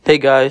Hey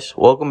guys,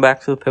 welcome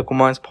back to the Pickle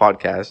Minds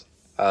podcast.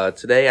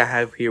 Today I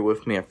have here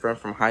with me a friend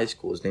from high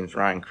school. His name's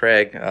Ryan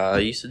Craig. I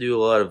used to do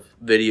a lot of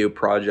video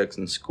projects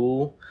in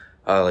school,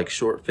 like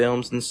short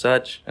films and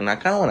such. And I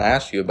kind of want to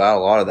ask you about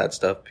a lot of that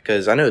stuff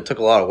because I know it took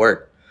a lot of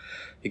work.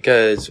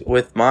 Because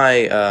with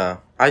my,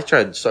 I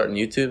tried starting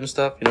YouTube and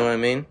stuff, you know what I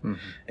mean? Mm-hmm.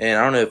 And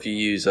I don't know if you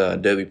use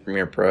Adobe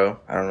Premiere Pro.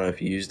 I don't know if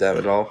you use that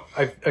at all.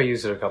 I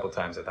used it a couple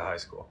times at the high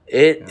school.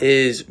 It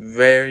is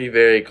very,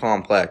 very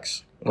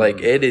complex.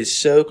 Like, it is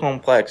so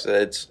complex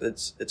that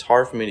it's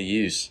hard for me to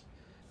use.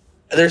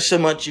 There's so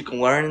much you can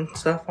learn and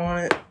stuff on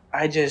it.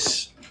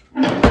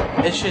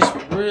 It's just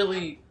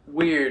really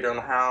weird on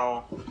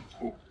how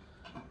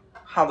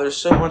there's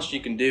so much you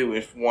can do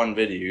with one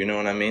video, you know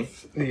what I mean?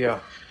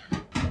 Yeah.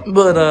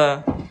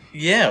 But,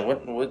 yeah,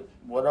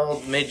 what all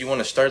made you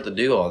want to start to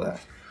do all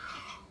that?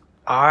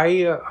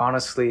 I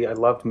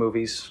loved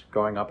movies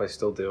growing up. I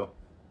still do.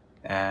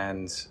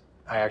 And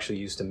I actually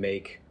used to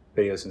make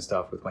videos and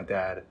stuff with my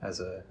dad as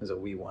a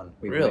wee one.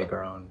 We would make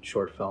our own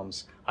short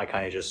films. I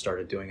kind of just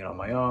started doing it on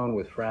my own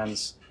with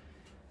friends,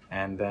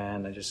 and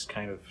then I just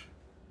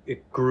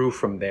it grew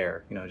from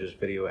there. You know, just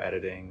video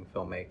editing,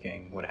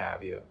 filmmaking, what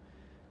have you.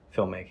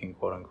 Filmmaking,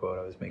 quote unquote.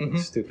 I was making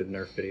stupid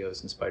Nerf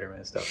videos and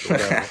Spider-Man stuff or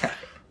whatever.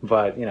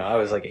 But you know, I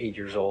was like 8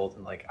 years old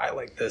and like, I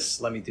like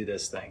this. Let me do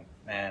this thing.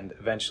 And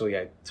eventually,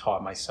 I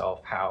taught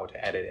myself how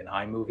to edit in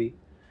iMovie.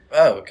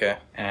 Oh, okay.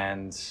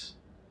 And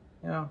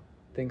you know,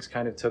 things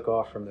kind of took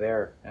off from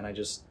there, and I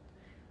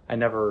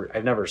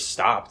never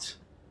stopped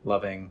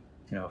loving,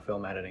 you know,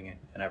 film editing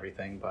and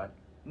everything. But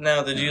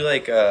now, did you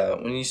like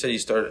when you said you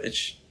started?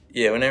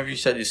 Whenever you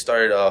said you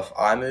started off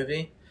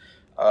iMovie,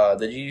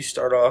 did you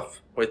start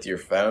off with your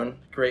phone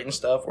creating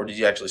stuff, or did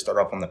you actually start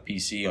off on the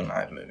PC on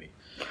iMovie?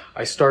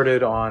 I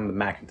started on the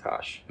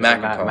Macintosh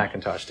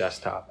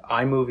desktop.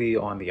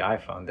 iMovie on the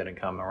iPhone didn't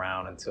come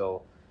around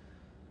until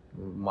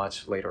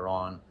much later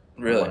on.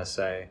 Really? I want to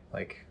say,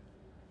 like,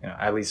 you know,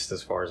 at least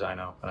as far as I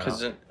know.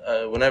 Because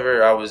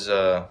whenever I was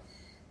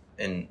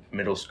in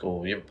middle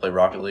school, you ever play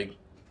Rocket League?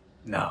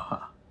 No.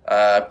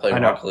 I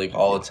played Rocket League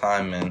all the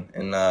time, man.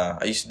 And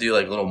I used to do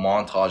like little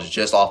montages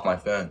just off my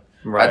phone.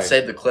 Right. I'd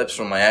save the clips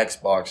from my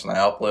Xbox and I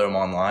upload them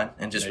online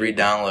and just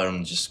re-download them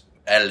and just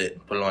edit it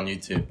and put it on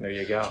YouTube. There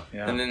you go.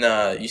 Yeah. And then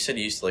you said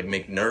you used to like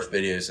make Nerf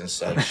videos and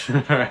such.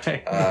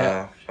 Right.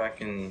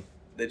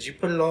 Did you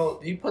put it all?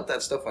 You put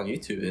that stuff on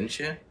YouTube, didn't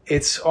you?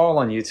 It's all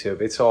on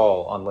YouTube. It's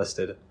all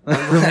unlisted.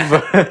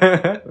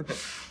 But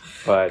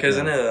because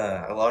I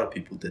know a lot of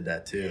people did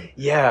that too.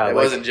 Yeah, it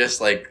wasn't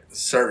just like a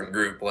certain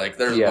group. Like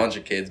there's a bunch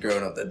of kids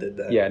growing up that did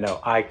that. Yeah,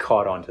 no, I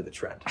caught on to the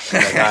trend.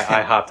 Like,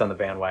 I hopped on the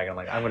bandwagon. I'm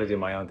like, I'm going to do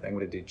my own thing. I'm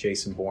going to do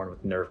Jason Bourne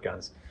with Nerf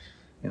guns.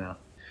 You know.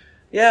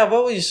 Yeah, I've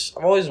always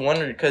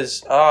wondered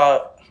because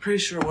I'm pretty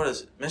sure what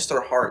is it,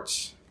 Mr.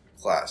 Hart's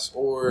class,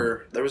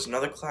 or there was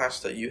another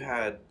class that you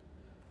had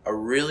a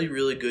really,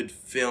 really good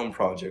film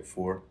project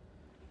for.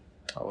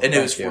 And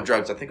it was for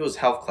drugs. I think it was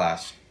health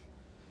class.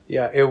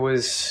 Yeah, it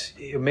was.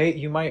 It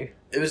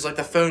was like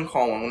the phone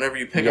call one. Whenever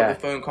you pick up the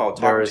phone call,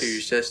 talking to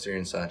your sister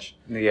and such.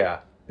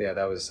 Yeah,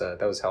 that was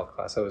health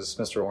class. That was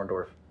Mr.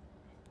 Orndorff.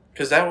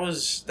 Because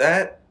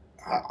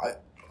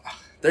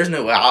there's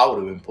no way I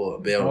would have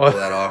be able to pull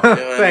that off. You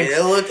know what I mean?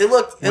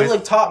 It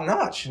looked top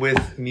notch.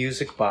 With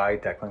music by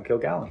Declan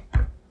Kilgallen.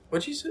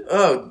 What'd you say?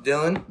 Oh,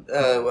 Dylan.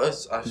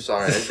 I'm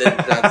sorry, I didn't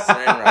pronounce his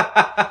name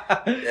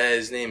right.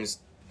 His name's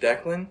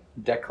Declan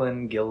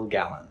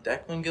Gilgallen.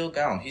 Declan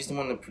Gilgallen. He's the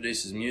one that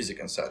produces music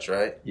and such,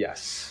 right?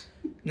 Yes.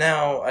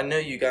 Now, I know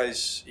you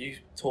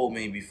told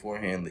me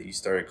beforehand that you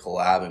started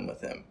collabing with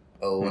him.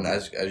 Oh, and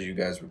as you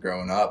guys were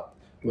growing up,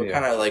 what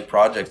kind of like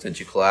projects did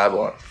you collab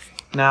on?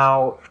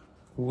 Now,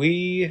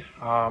 we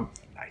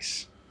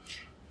nice.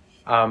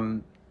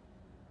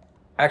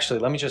 Actually,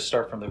 let me just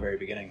start from the very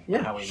beginning.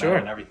 Yeah, how we met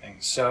and everything.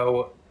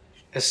 So,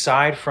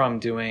 aside from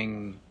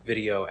doing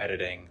video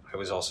editing, I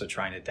was also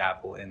trying to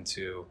dabble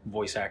into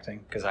voice acting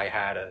because I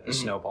had a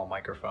snowball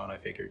microphone. I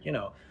figured, you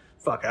know,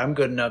 fuck it, I'm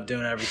good enough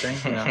doing everything.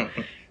 You know?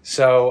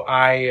 So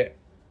I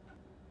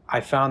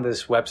found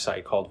this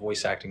website called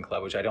Voice Acting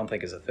Club, which I don't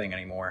think is a thing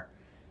anymore.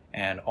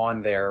 And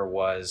on there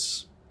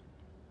was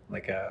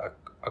like a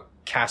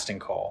casting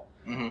call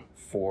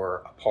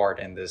for a part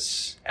in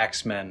this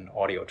X-Men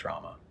audio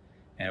drama.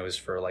 And it was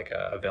for like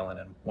a villain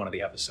in one of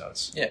the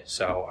episodes. Yeah.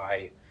 So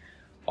I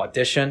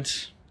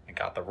auditioned. I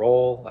got the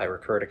role. I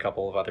recurred a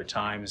couple of other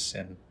times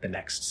in the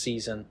next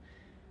season.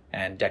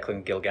 And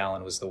Declan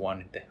Gilgallen was the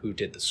one who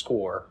did the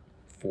score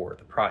for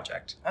the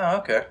project. Oh,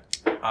 okay.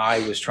 I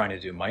was trying to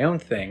do my own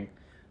thing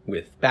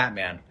with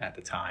Batman at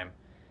the time.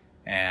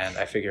 And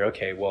I figured,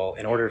 okay, well,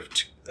 in order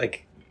to,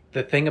 like,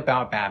 the thing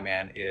about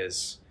Batman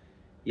is,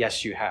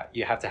 yes, you have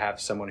to have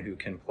someone who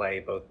can play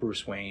both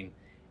Bruce Wayne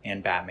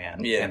and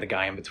Batman and the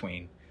guy in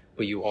between.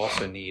 But you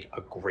also need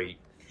a great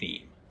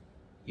theme.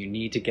 You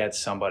need to get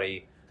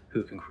somebody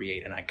who can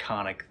create an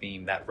iconic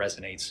theme that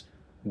resonates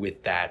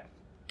with that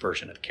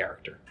version of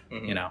character,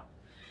 you know?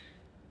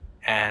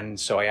 And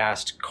so I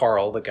asked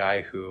Carl, the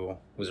guy who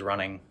was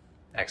running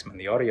X-Men,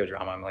 the audio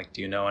drama, I'm like,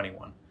 do you know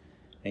anyone?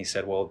 And he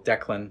said, well,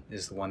 Declan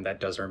is the one that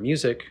does our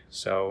music,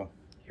 so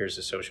here's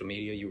the social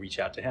media. You reach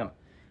out to him.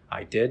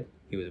 I did.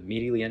 He was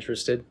immediately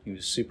interested. He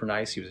was super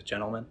nice. He was a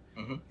gentleman.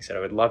 Mm-hmm. He said, I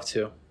would love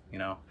to, you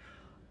know.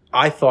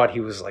 I thought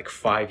he was like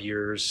 5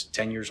 years,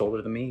 10 years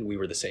older than me. We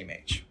were the same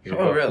age.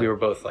 Really? We were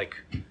both like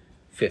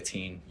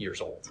 15 years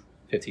old,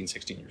 15,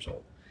 16 years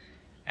old.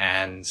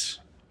 And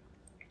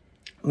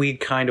we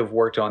kind of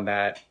worked on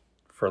that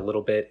for a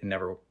little bit and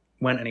never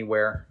went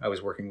anywhere. I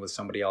was working with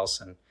somebody else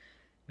and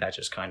that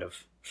just kind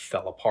of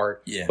fell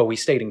apart. Yeah. But we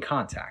stayed in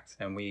contact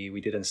and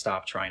we didn't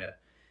stop trying to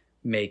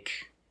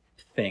make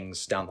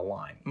things down the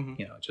line. Mm-hmm.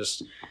 You know,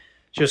 just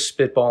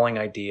spitballing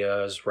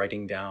ideas,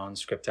 writing down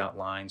script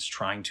outlines,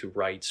 trying to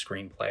write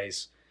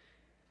screenplays.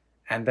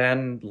 And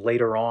then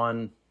later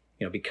on,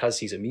 you know, because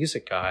he's a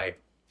music guy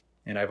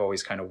and I've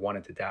always kind of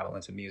wanted to dabble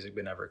into music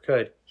but never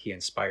could, he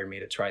inspired me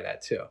to try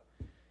that too.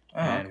 Oh,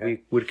 and okay.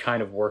 We would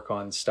kind of work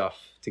on stuff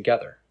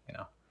together, you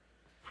know.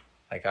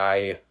 Like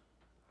I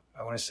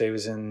want to say it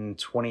was in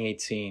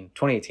 2018.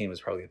 2018 was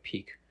probably the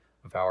peak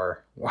of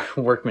our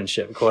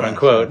workmanship, quote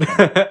unquote.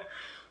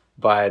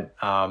 But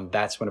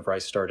that's whenever I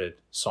started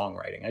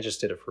songwriting. I just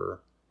did it for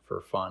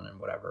fun and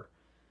whatever.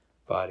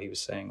 But he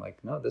was saying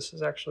like, no, this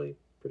is actually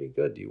pretty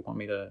good. Do you want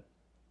me to,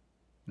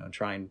 you know,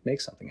 try and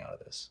make something out of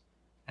this?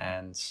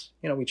 And,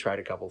 you know, we tried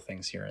a couple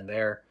things here and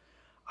there.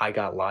 I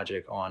got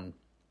Logic on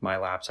my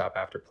laptop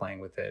after playing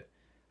with it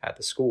at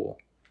the school.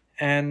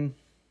 And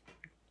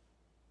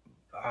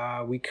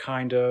we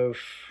kind of,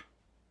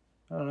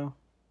 I don't know,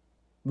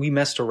 we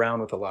messed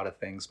around with a lot of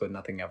things, but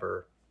nothing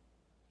ever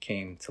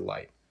came to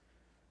light.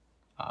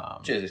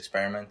 Just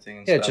experimenting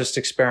and stuff. Yeah, just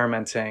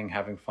experimenting,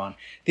 having fun.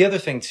 The other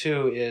thing,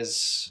 too,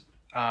 is,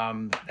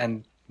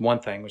 and one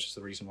thing, which is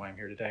the reason why I'm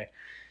here today,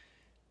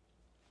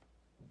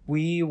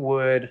 we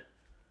would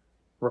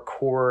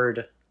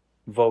record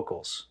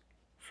vocals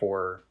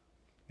for,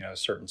 you know,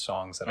 certain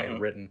songs that I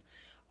had written.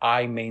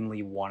 I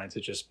mainly wanted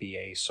to just be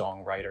a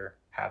songwriter,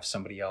 have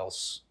somebody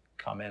else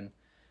come in.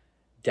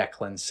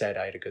 Declan said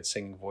I had a good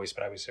singing voice,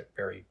 but I was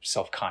very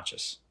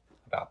self-conscious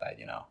about that,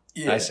 you know.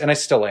 Yeah. And I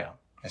still am.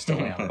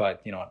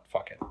 But you know what?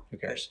 Fuck it. Who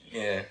cares?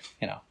 Yeah.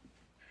 You know.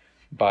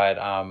 But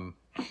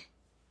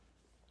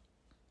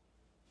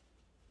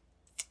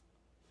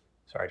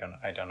sorry,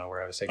 I don't know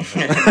where I was taking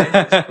It's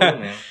cool,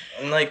 man.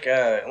 And like,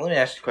 let me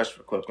ask you a question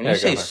real quick. When you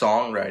say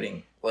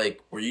songwriting,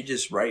 like, were you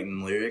just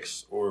writing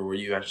lyrics, or were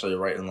you actually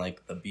writing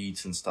like the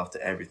beats and stuff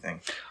to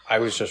everything? I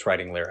was just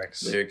writing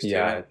lyrics.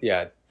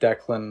 Yeah.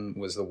 Declan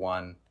was the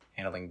one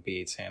handling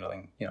beats,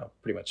 you know,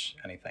 pretty much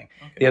anything.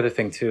 Okay. The other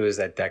thing too is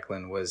that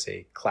Declan was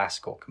a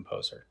classical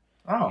composer.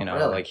 Oh, you know,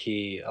 really? Like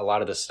a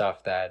lot of the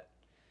stuff that,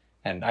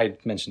 and I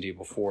mentioned to you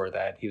before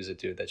that he was a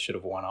dude that should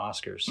have won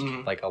Oscars.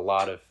 Mm-hmm. Like a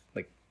lot of,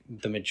 like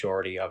the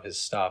majority of his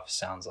stuff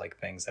sounds like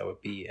things that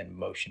would be in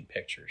motion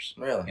pictures.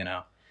 Really? You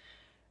know?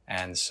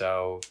 And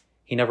so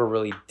he never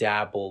really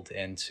dabbled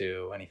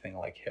into anything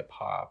like hip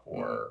hop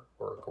or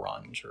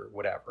grunge or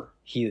whatever.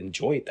 He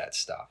enjoyed that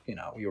stuff. You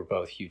know, we were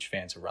both huge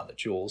fans of Run the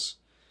Jewels.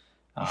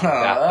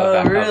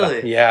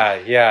 Really?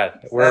 Yeah.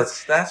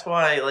 That's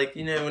why, like,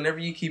 you know, whenever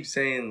you keep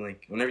saying,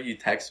 like, whenever you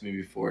text me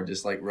before,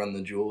 just like Run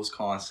the Jewels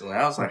constantly,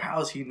 I was like, how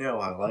does he know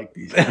I like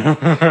these things?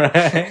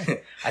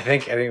 Right? I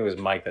think it was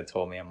Mike that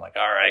told me. I'm like,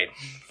 all right,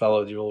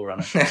 fellow Jewel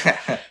runner.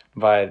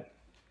 But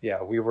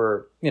yeah, we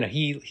were, you know,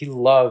 he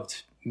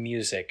loved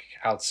music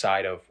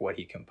outside of what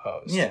he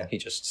composed. Yeah. He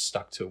just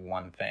stuck to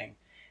one thing.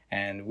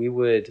 And we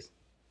would,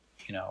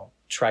 you know,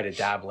 try to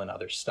dabble in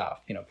other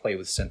stuff, you know, play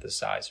with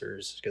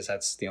synthesizers, because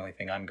that's the only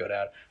thing I'm good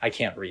at. I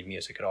can't read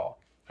music at all.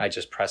 I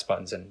just press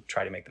buttons and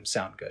try to make them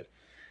sound good.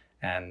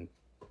 And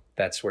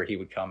that's where he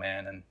would come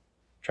in and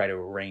try to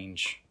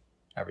arrange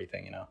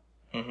everything, you know.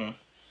 Mm-hmm.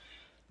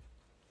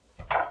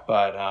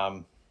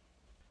 But,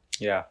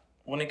 yeah.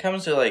 When it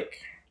comes to, like,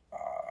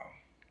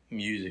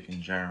 music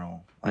in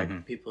general,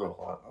 like, people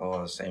are a lot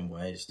of the same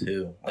ways,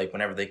 too. Like,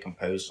 whenever they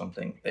compose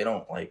something, they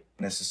don't, like,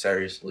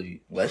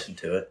 necessarily listen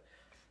to it.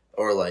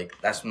 Or, like,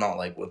 that's not,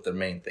 like, what the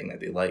main thing that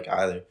they like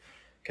either.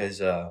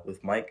 Because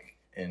with Mike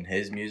and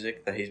his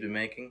music that he's been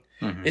making,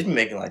 he's been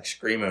making, like,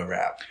 screamo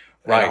rap.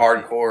 Right. And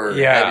hardcore,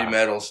 heavy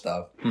metal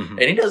stuff. Mm-hmm.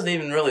 And he doesn't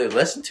even really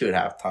listen to it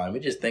half the time.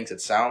 He just thinks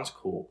it sounds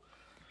cool.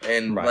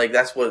 And, like,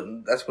 that's what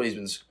he's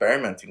been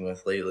experimenting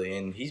with lately.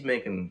 And he's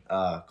making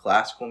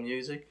classical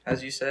music,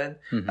 as you said.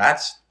 Mm-hmm.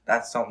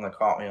 That's something that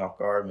caught me off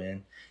guard,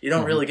 man. You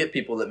don't really get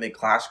people that make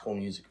classical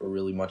music or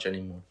really much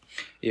anymore.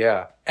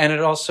 Yeah. And it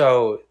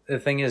also, the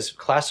thing is,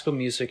 classical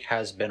music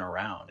has been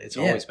around. It's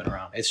always been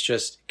around. It's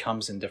just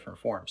comes in different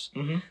forms.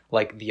 Mm-hmm.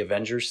 Like the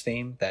Avengers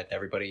theme that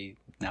everybody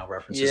now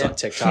references on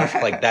TikTok.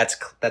 Like that's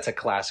a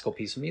classical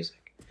piece of music.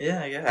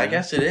 Yeah, I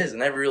guess it is. I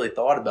never really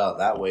thought about it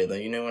that way, though.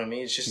 You know what I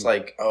mean? It's just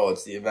like, oh,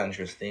 it's the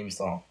Avengers theme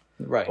song.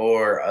 Right.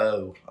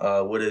 Or,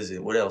 what is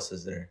it? What else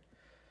is there?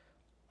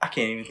 I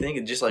can't even think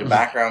of just like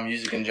background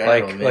music in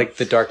general. Like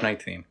the Dark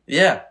Knight theme.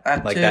 Yeah,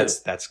 that like too.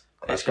 That's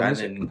classical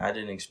music. I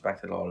didn't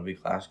expect it all to be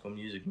classical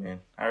music, man.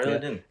 I really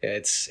didn't. Yeah,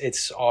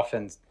 it's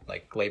often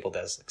like labeled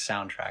as like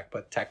soundtrack,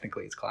 but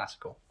technically it's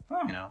classical.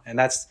 Oh. And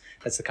that's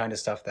the kind of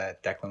stuff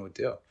that Declan would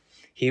do.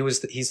 He's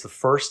the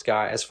first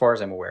guy, as far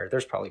as I'm aware.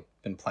 There's probably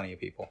been plenty of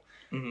people,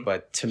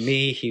 but to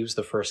me, he was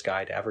the first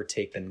guy to ever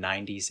take the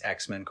 '90s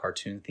X-Men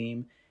cartoon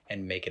theme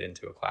and make it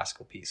into a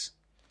classical piece.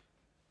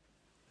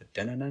 I've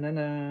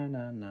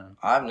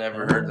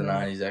never heard the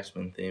 '90s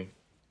X-Men theme.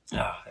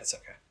 Oh, that's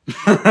okay.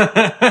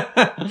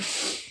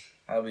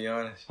 I'll be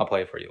honest. I'll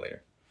play it for you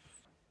later.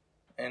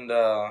 And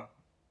now,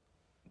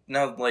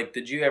 like,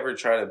 did you ever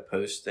try to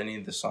post any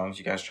of the songs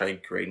you guys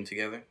tried creating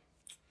together?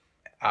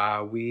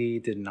 We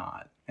did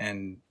not,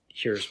 and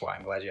here's why.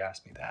 I'm glad you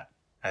asked me that.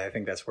 I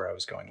think that's where I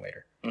was going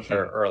later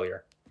or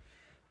earlier.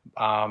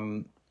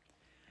 Like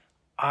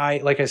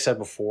I said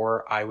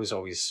before, I was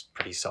always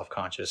pretty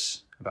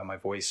self-conscious about my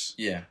voice.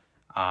 Yeah.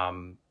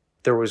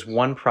 There was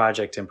one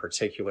project in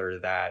particular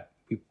that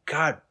we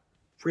got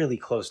really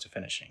close to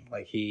finishing.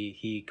 Like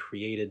he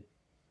created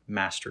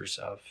masters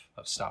of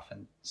stuff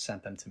and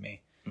sent them to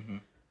me.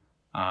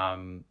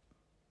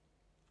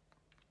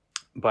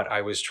 But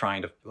I was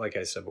trying to, like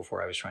I said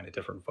before, I was trying to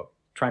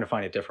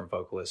find a different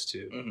vocalist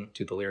to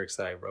do the lyrics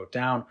that I wrote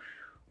down,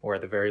 or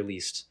at the very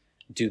least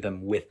do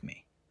them with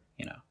me,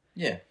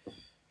 Yeah.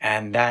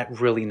 And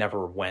that really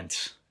never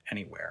went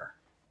anywhere.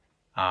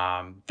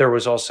 There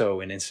was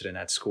also an incident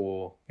at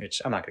school,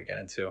 which I'm not going to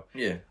get into.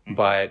 Yeah.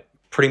 But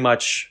pretty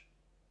much,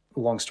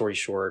 long story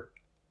short,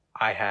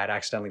 I had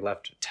accidentally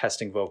left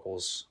testing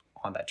vocals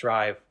on that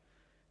drive.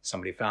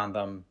 Somebody found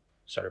them,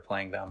 started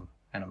playing them.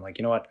 And I'm like,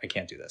 you know what? I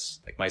can't do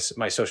this. Like my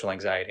social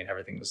anxiety and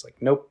everything was like,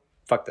 nope,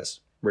 fuck this.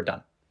 We're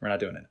done. We're not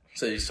doing it.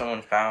 So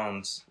someone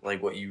found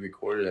like what you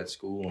recorded at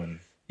school and...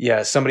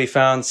 Yeah, somebody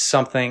found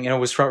something, and it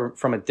was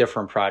from a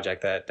different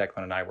project that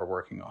Declan and I were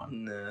working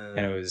on. No.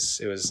 And it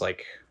was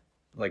like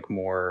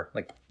more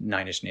like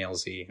Nine Inch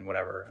Nails-y and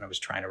whatever. And I was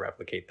trying to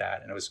replicate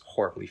that, and it was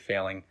horribly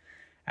failing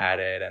at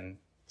it. And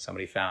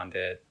somebody found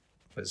it,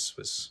 was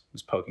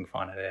poking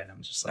fun at it, and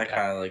I'm just like, I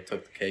kind of like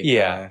took the cake.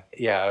 Yeah.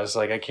 I was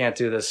like, I can't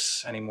do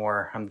this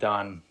anymore. I'm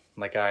done.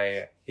 Like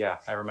I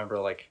remember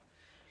like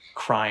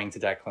crying to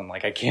Declan,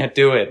 like, I can't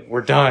do it.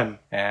 We're done.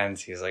 And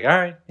he's like, all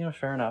right,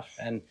 fair enough.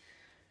 And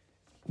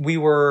we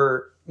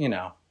were,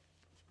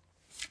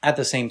 at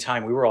the same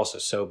time, we were also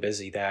so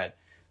busy that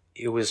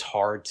it was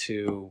hard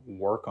to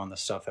work on the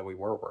stuff that we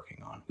were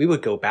working on. We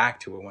would go back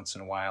to it once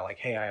in a while, like,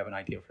 hey, I have an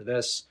idea for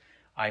this.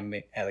 And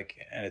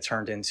it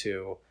turned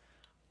into,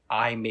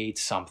 I made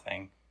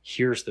something.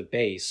 Here's the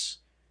base.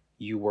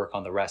 You work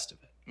on the rest of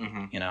it,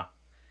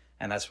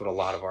 And that's what a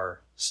lot of our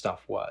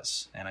stuff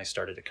was. And I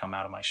started to come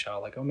out of my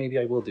shell like, oh, maybe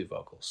I will do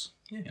vocals,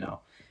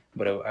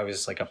 But I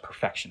was like a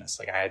perfectionist.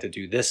 Like I had to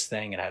do this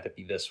thing. It had to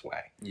be this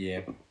way.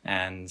 Yeah.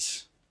 And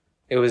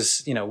it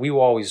was, we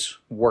always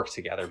worked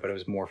together, but it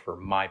was more for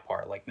my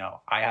part. Like,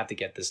 no, I have to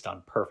get this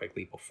done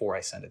perfectly before I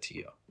send it to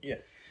you. Yeah.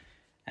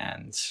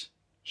 And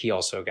he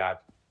also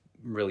got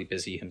really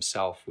busy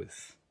himself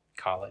with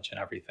college and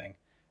everything,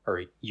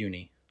 or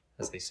uni,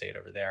 as they say it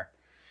over there.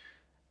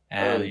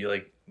 And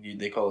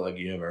they call it like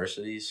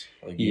universities,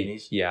 like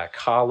unis? Yeah,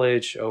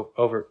 college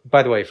over.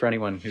 By the way, for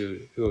anyone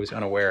who is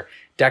unaware,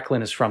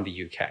 Declan is from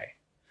the UK.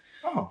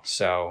 Oh.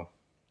 So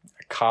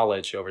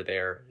college over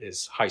there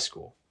is high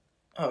school.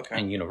 Oh, okay.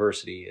 And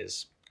university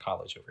is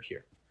college over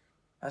here.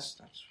 That's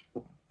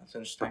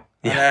interesting.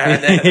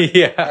 Yeah.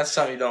 Yeah. That's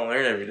something you don't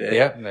learn every day.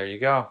 Yeah, there you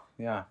go.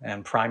 Yeah.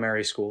 And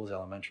primary school is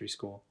elementary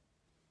school.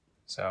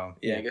 So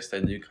yeah, I guess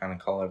they do kind of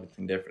call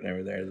everything different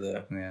over there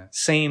though. Yeah.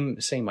 Same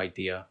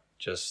idea,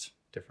 just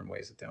different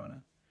ways of doing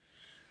it.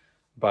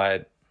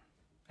 But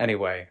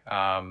anyway,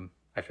 I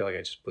feel like I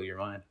just blew your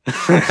mind.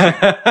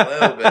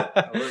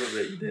 A little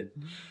bit you did.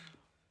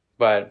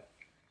 But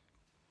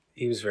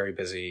he was very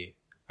busy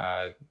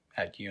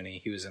at uni.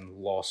 He was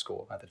in law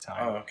school at the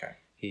time. Oh, okay.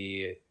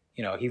 He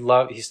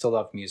still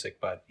loved music,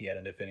 but he had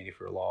an affinity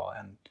for law.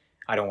 And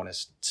I don't want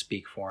to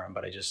speak for him,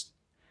 but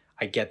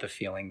I get the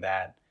feeling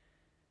that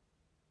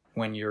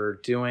when you're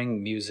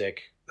doing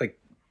music, like,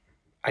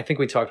 I think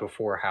we talked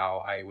before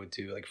how I would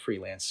do like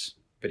freelance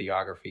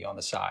videography on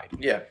the side.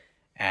 Yeah.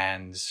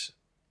 And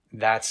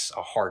that's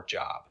a hard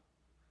job.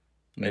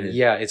 It is.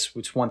 Yeah,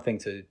 it's one thing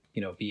to,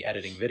 be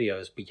editing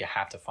videos, but you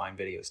have to find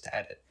videos to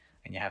edit.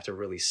 And you have to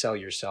really sell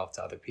yourself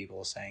to other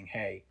people saying,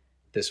 hey,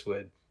 this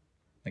would,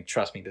 like,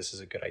 trust me, this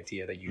is a good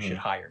idea that you should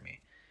hire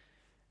me.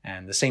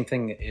 And the same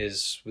thing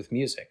is with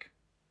music.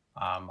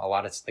 A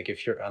lot of, like,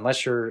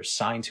 unless you're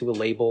signed to a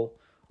label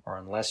or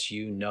unless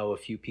you know a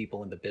few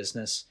people in the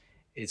business,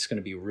 it's going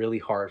to be really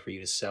hard for you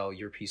to sell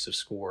your piece of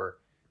score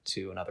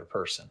to another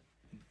person.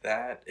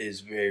 That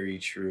is very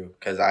true.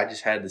 Because I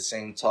just had the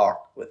same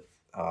talk with,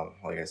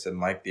 like I said,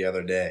 Mike the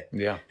other day.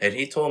 Yeah. And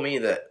he told me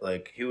that,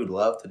 like, he would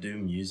love to do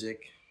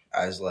music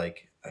as,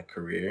 like, a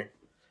career.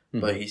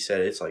 But he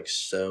said it's, like,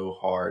 so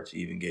hard to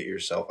even get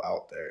yourself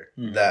out there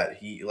that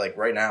he, like,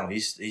 right now,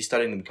 he's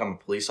studying to become a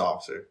police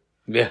officer.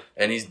 Yeah.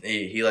 And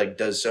he like,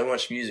 does so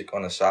much music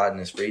on the side in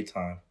his free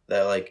time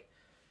that, like,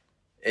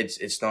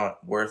 it's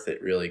not worth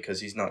it really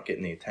because he's not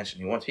getting the attention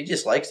he wants. He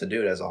just likes to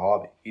do it as a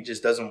hobby. He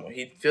just doesn't.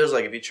 He feels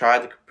like if he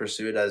tried to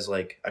pursue it as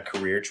like a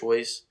career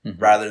choice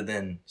rather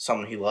than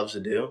something he loves to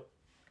do,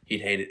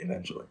 he'd hate it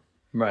eventually.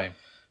 Right.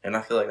 And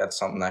I feel like that's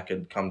something that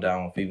could come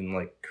down with even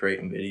like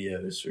creating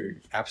videos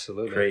or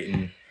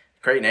absolutely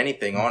creating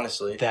anything.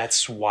 Honestly,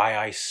 that's why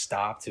I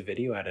stopped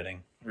video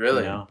editing.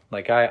 Really, you know?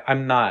 Like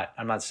I'm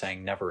not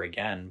saying never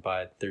again,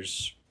 but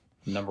there's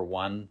number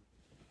one,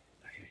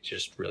 I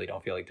just really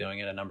don't feel like doing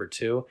it, and number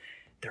two,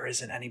 there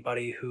isn't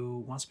anybody who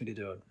wants me to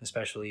do it,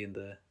 especially in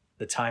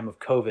the time of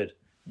COVID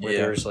where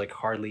there's like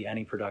hardly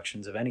any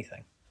productions of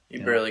anything.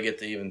 You barely get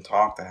to even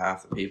talk to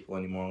half the people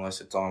anymore unless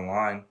it's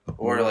online.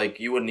 Or, like,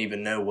 you wouldn't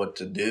even know what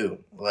to do.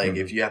 Like,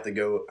 if you have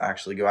to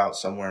actually go out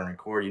somewhere and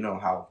record, you don't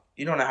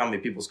know how many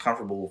people's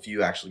comfortable with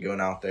you actually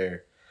going out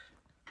there,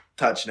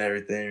 touching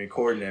everything,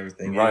 recording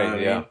everything. You know what I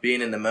mean?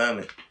 Being in the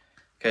moment.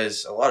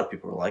 Because a lot of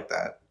people are like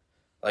that.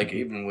 Like,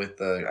 even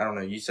with, I don't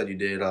know, you said you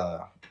did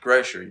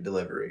grocery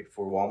delivery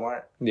for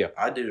Walmart. Yeah.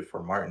 I did it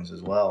for Martin's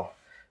as well.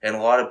 And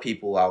a lot of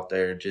people out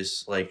there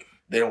just, like,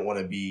 they don't want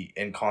to be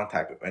in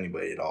contact with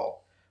anybody at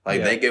all.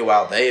 Like, they go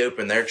out, they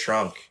open their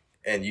trunk,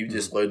 and you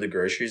just load the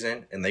groceries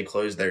in, and they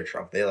close their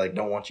trunk. They, like,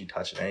 don't want you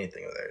touching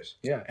anything of theirs.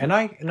 Yeah, and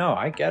I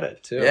get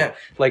it, too. Yeah.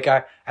 Like,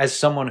 as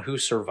someone who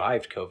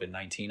survived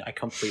COVID-19, I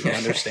completely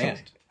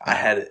understand. I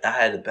had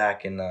it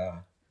back in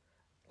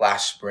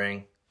last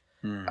spring.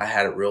 I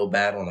had it real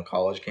bad on the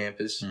college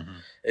campus.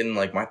 And,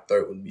 like, my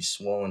throat would be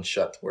swollen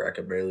shut to where I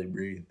could barely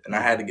breathe. And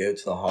I had to go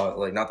to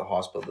the, not the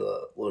hospital,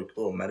 the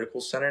little medical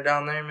center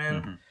down there,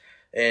 man.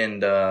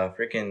 And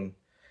freaking...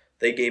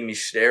 They gave me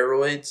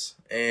steroids,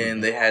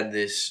 and they had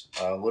this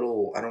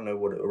little, I don't know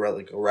what,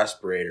 like a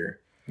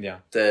respirator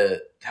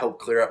to help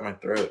clear up my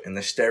throat. And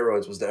the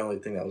steroids was the only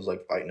thing that was,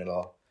 like, fighting it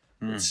off.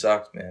 It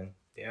sucked, man.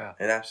 Yeah.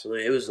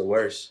 It was the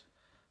worst.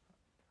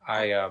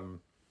 I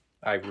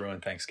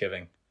ruined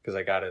Thanksgiving because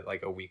I got it,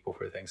 like, a week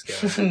before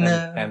Thanksgiving.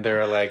 And they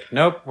were like,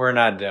 nope, we're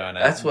not doing it.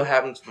 That's what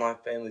happened to my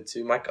family,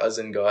 too. My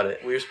cousin got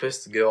it. We were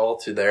supposed to go all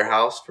to their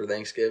house for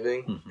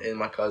Thanksgiving, and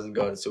my cousin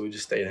got it, so we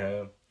just stayed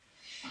home.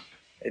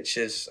 It's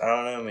just, I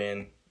don't know,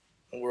 man.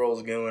 The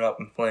world's going up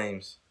in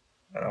flames.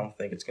 I don't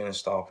think it's going to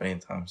stop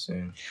anytime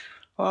soon.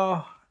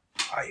 Well,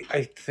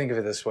 I think of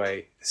it this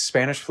way.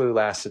 Spanish flu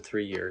lasted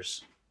 3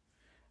 years.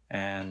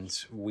 And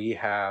we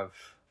have,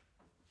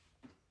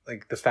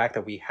 like, the fact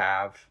that we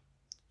have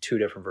 2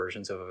 different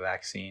versions of a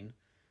vaccine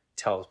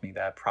tells me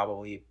that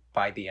probably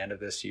by the end of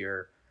this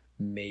year,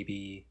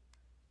 maybe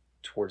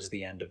towards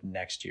the end of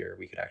next year,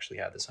 we could actually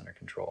have this under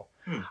control.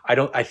 I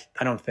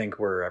don't think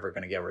we're ever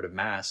going to get rid of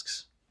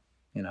masks.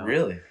 You know?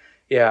 Really?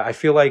 Yeah, I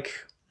feel like.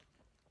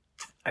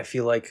 Do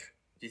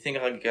you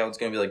think like it's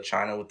gonna be like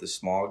China with the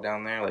smog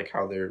down there, like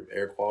how their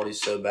air quality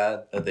is so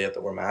bad that they have to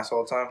wear masks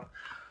all the time?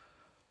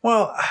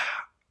 Well,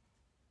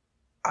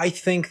 I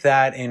think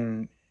that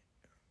in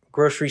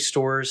grocery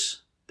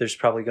stores, there's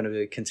probably going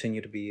to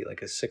continue to be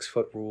like a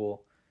 6-foot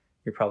rule.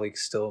 You probably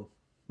still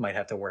might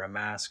have to wear a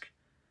mask.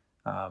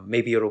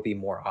 Maybe it'll be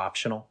more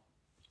optional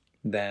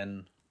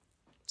than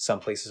some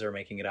places are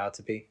making it out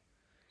to be.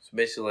 So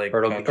basically, like,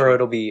 or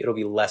it'll be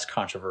less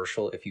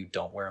controversial if you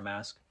don't wear a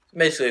mask.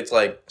 Basically, it's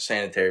like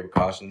sanitary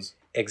precautions.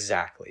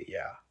 Exactly.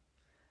 Yeah,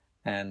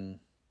 and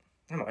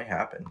that might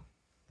happen.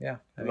 Yeah,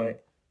 I mean,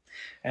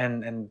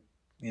 and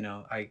you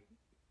know,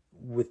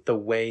 with the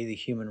way the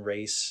human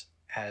race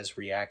has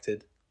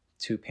reacted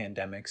to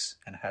pandemics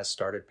and has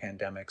started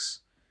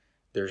pandemics,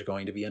 there's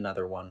going to be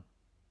another one.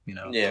 You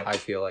know, I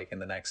feel like in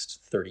the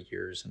next 30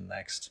 years, in the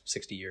next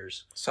 60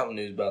 years, something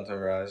new's about to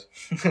arise.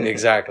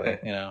 Exactly.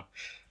 You know.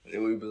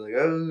 We'd be like,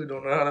 oh,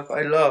 don't know how to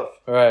fight love.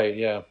 Right,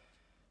 yeah.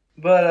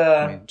 But,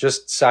 I mean,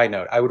 just side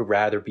note, I would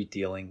rather be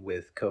dealing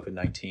with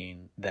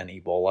COVID-19 than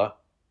Ebola.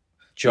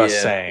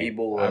 Just saying.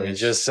 Ebola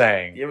just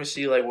saying. You ever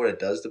see, like, what it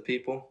does to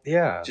people?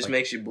 Yeah. It just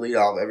makes you bleed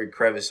out every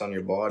crevice on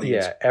your body.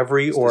 Yeah,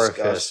 every orifice,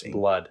 disgusting.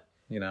 Blood,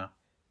 you know?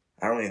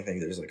 I don't even think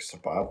there's, like, a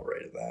survival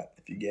rate of that,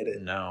 if you get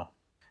it. No.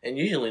 And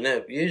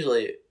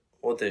usually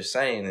what they're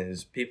saying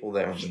is people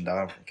that have been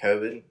dying from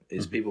COVID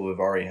is people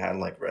who've already had,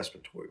 like,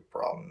 respiratory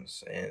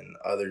problems and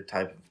other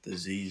type of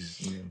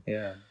disease. You know?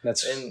 Yeah,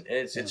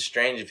 it's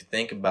strange if you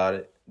think about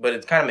it, but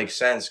it kind of makes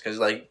sense because,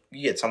 like,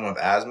 you get someone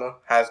with asthma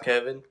has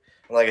COVID.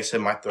 Like I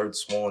said, my throat's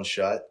swollen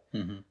shut.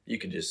 You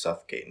could just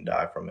suffocate and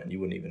die from it, and you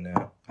wouldn't even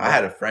know. I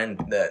had a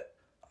friend that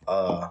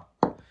I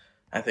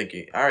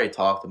already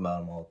talked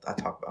about him I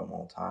talk about him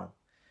all the time.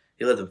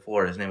 He lived in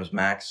Florida. His name was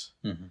Max.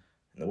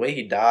 And the way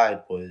he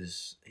died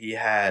was he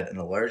had an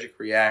allergic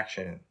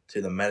reaction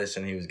to the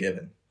medicine he was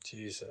given.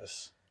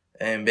 Jesus.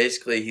 And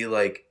basically he,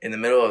 like, in the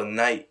middle of the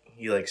night,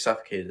 he, like,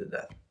 suffocated to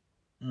death.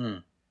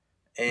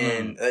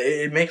 And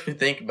it makes me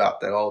think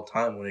about that all the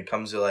time when it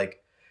comes to,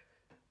 like,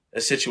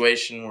 a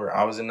situation where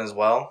I was in as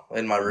well,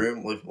 in my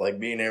room, with, like,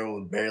 being able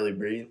to barely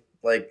breathe.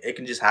 Like, it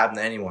can just happen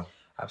to anyone.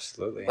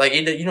 Absolutely. Like,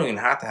 you don't even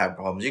have to have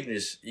problems. You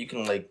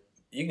can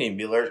even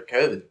be allergic to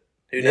COVID.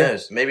 Who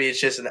knows? Maybe it's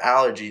just an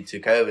allergy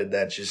to COVID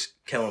that's just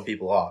killing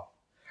people off.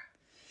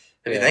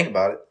 If you think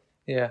about it.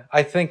 Yeah,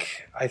 I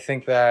think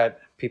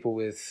that people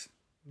with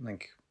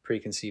like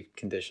preconceived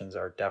conditions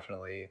are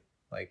definitely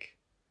like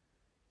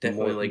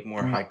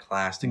more high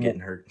class to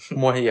getting hurt.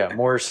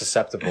 more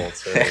susceptible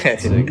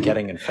to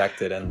getting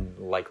infected and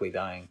likely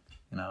dying,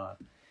 you know.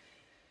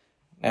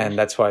 And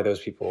that's why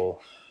those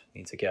people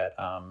need to get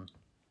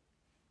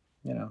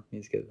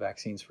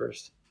vaccines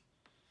first.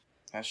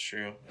 That's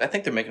true. I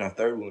think they're making a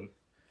third one.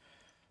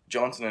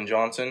 Johnson &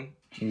 Johnson.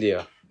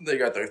 Yeah. They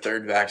got their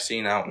third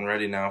vaccine out and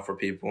ready now for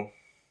people.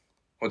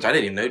 Which I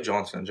didn't even know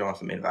Johnson &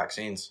 Johnson made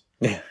vaccines.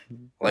 Yeah.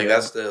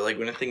 That's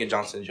when I think of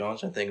Johnson &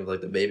 Johnson, I think of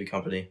like the baby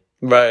company.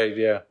 Right,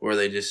 yeah. Where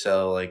they just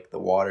sell like the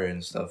water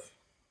and stuff.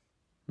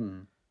 Hmm.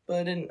 But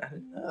I didn't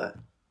know that.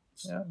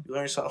 Yeah. You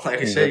learn something,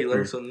 like I said, you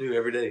learn something new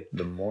every day.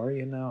 The more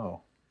you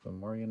know. The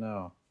more you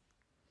know.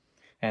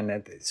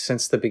 And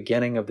since the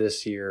beginning of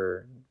this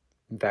year,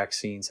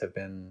 vaccines have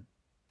been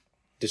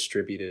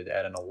distributed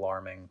at an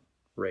alarming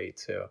rate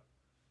too.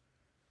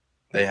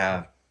 They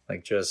have.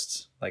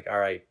 All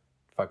right,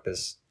 fuck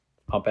this.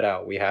 Pump it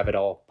out. We have it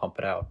all. Pump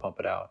it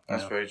out.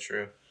 That's very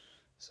true.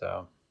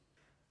 So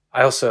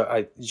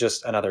I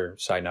just another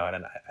side note,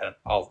 and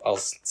I'll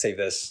save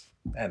this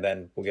and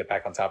then we'll get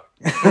back on topic.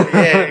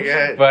 Yeah,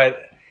 good.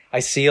 But I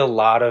see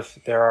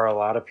there are a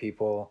lot of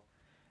people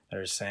that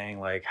are saying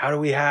like, how do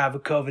we have a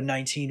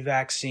COVID-19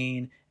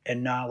 vaccine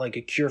and not like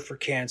a cure for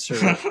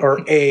cancer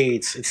or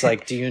AIDS? It's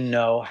like, do you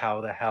know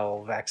how the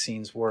hell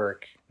vaccines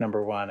work?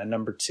 Number one. And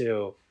number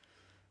two,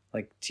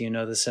 like, do you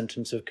know the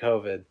symptoms of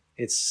COVID?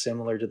 It's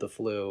similar to the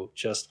flu,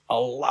 just a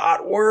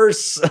lot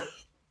worse.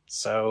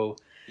 So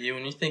yeah,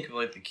 when you think of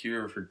like the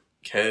cure for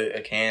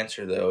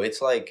cancer, though,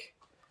 it's like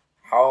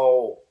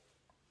how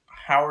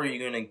are you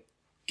gonna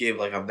give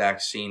like a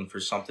vaccine for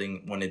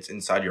something when it's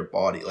inside your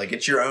body? Like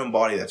it's your own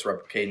body that's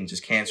replicating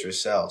just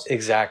cancerous cells.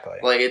 Exactly.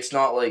 Like it's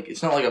not like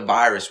a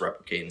virus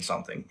replicating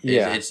something.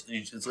 Yeah. It's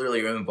literally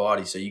your own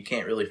body, so you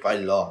can't really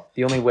fight it off.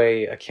 The only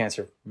way a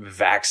cancer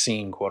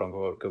vaccine, quote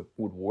unquote,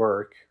 would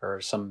work,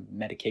 or some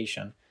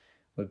medication,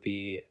 would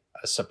be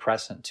a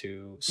suppressant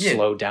to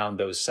slow down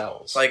those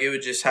cells. Like it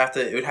would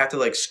have to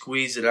like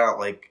squeeze it out,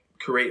 like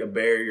create a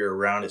barrier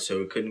around it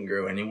so it couldn't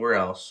grow anywhere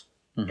else.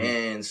 Mm-hmm.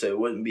 And so it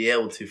wouldn't be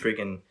able to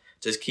freaking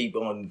just keep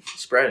on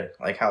spreading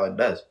like how it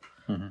does.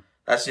 Mm-hmm.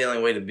 That's the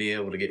only way to be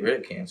able to get rid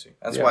of cancer.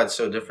 That's why it's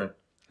so different.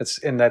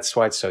 That's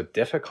why it's so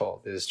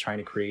difficult, is trying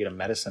to create a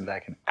medicine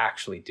that can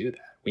actually do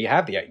that. We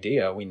have the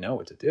idea. We know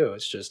what to do.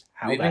 It's just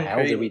how the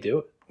hell do we do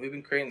it? We've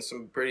been creating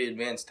some pretty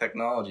advanced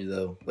technology,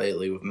 though,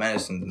 lately with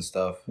medicines and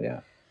stuff.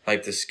 Yeah.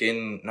 Like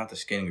not the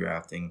skin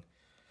grafting.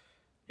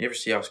 You ever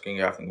see how skin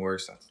grafting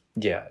works?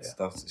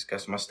 Stuff's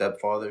disgusting. My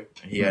stepfather,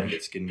 he had to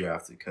get skin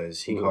grafted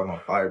because he caught on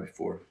fire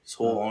before. His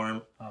whole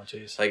arm. Oh,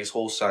 jeez. Like his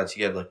whole sides,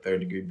 he had like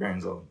 3rd-degree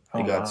burns on him.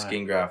 He got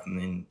skin grafted,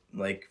 and then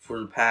like for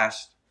the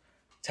past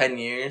 10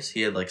 years,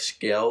 he had like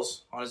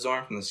scales on his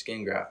arm from the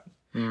skin grafting.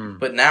 Mm.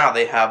 But now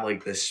they have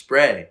like this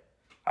spray.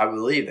 I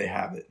believe they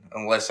have it,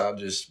 unless I've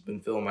just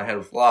been filling my head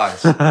with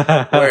lies.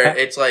 Where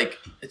it's like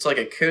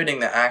a coating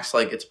that acts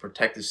like it's a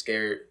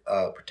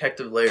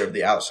protective layer of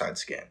the outside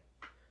skin.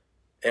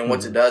 And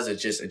once it does, it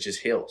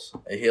just heals.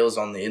 It heals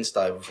on the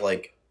inside with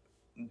like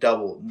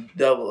double.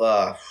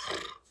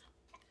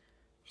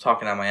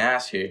 Talking out my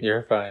ass here.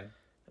 You're fine.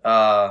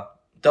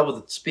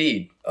 Double the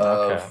speed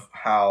of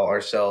how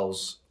our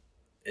cells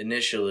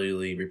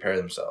initially repair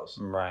themselves.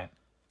 Right.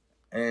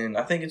 And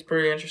I think it's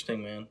pretty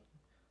interesting, man.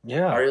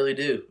 Yeah, I really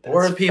do. That's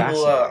or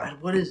people,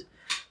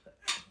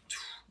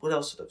 what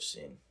else have I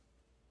seen?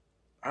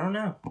 I don't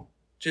know.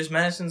 Just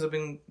medicines have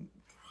been.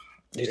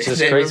 It's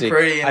just crazy. Been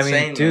pretty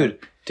insane,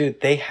 dude,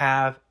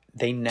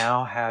 they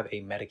now have a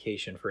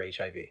medication for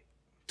HIV.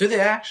 Do they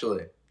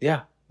actually?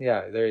 Yeah.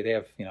 They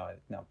have,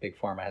 now Big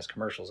Pharma has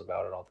commercials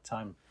about it all the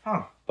time.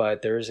 Huh.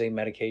 But there is a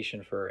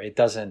medication it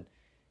doesn't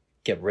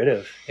get rid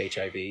of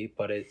HIV,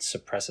 but it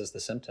suppresses the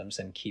symptoms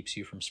and keeps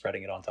you from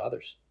spreading it onto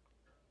others.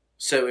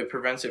 So it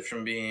prevents it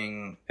from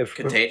being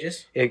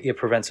contagious? It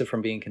prevents it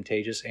from being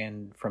contagious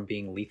and from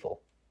being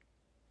lethal.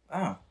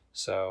 Oh.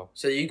 So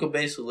you could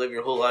basically live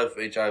your whole life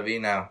with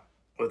HIV now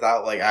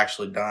without like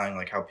actually dying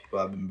like how people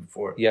have been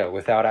before. Yeah,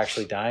 without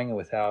actually dying and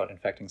without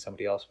infecting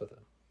somebody else with it.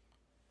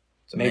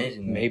 It's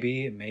amazing.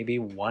 Maybe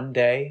one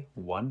day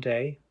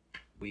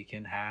we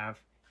can have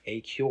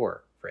a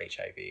cure for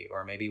HIV,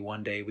 or maybe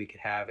one day we could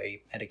have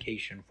a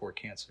medication for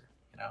cancer,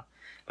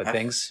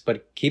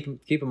 But keep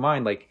in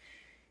mind, like,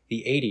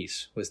 the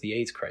 80s was the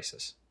AIDS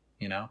crisis,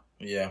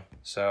 Yeah.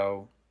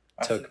 So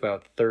it took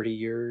about 30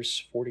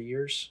 years, 40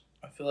 years.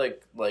 I feel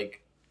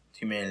like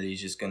humanity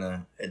is just going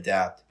to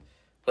adapt.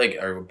 Like,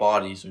 our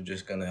bodies are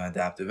just going to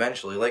adapt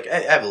eventually. Like,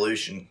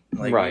 evolution.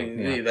 Like,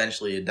 we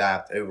eventually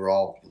adapt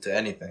overall to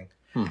anything.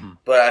 Mm-hmm.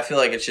 But I feel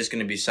like it's just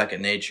going to be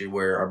second nature,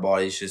 where our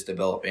bodies just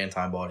develop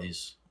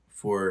antibodies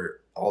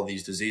for all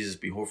these diseases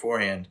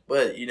beforehand.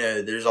 But,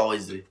 there's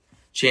always the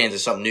chance that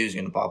something new is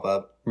going to pop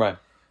up. Right.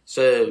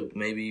 So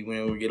maybe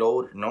when we get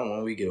older, not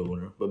when we get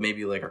older, but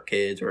maybe like our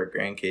kids or our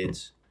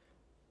grandkids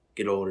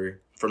get older,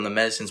 from the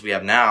medicines we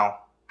have now,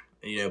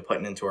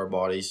 putting into our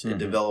bodies, it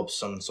develops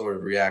some sort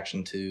of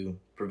reaction to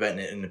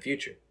preventing it in the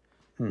future.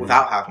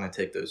 without having to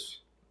take those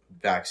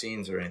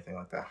vaccines or anything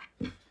like that.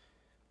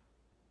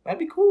 That'd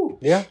be cool.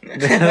 Yeah,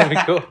 that'd be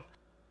cool.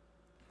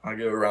 I'll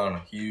go around a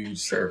huge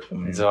circle,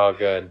 man. It's all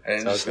good.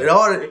 And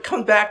it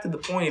comes back to the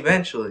point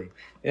eventually.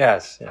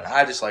 Yes.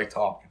 I just like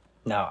talking.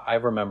 Now, I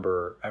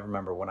remember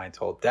when I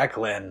told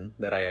Declan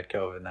that I had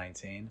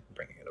COVID-19,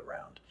 bringing it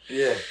around.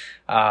 Yeah.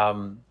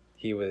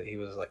 He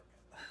was like,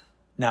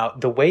 now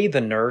the way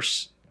the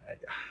nurse,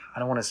 I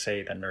don't want to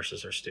say that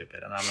nurses are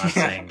stupid, and I'm not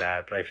saying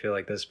that, but I feel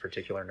like this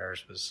particular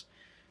nurse was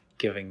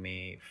giving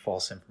me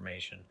false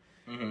information.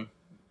 Mm-hmm.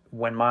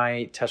 When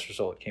my test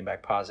result came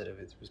back positive,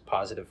 it was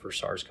positive for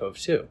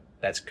SARS-CoV-2.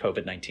 That's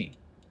COVID-19.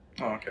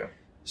 Oh, okay.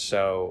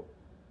 So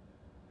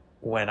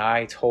when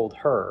I told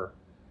her,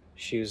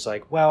 she was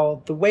like,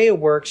 well, the way it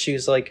works, she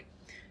was like,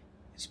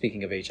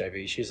 speaking of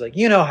HIV, she's like,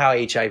 you know how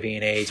HIV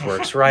and AIDS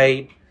works,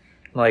 right?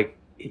 I'm like,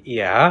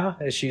 yeah.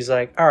 And she's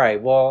like, all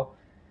right, well,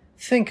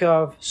 think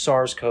of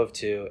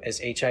SARS-CoV-2 as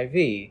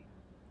HIV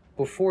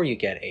before you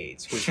get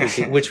AIDS,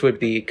 which would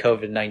be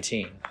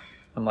COVID-19.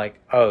 I'm like,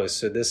 oh,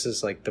 so this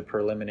is like the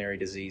preliminary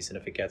disease, and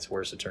if it gets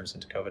worse, it turns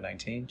into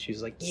COVID-19?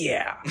 She's like,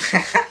 yeah.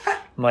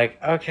 I'm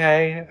like,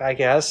 okay, I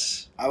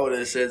guess. I would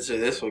have said, so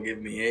this will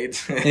give me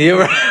AIDS.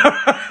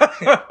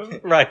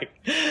 Right.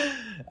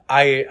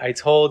 I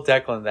told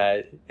Declan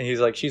that, and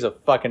he's like, she's a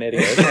fucking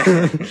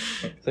idiot.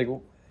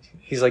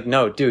 He's like,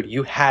 no, dude,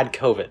 you had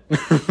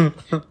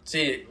COVID.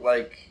 See,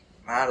 like,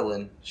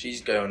 Madeline,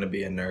 she's going to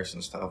be a nurse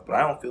and stuff, but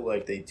I don't feel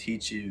like they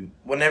teach you,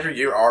 whenever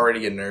you're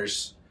already a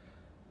nurse,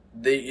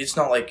 it's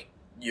not like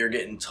you're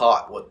getting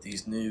taught what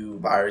these new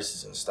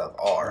viruses and stuff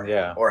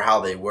are, or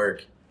how they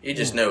work. You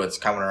just know it's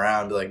coming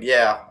around. Be like,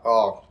 yeah,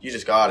 oh, you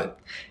just got it.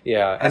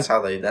 Yeah, that's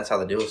how they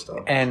deal with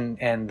stuff.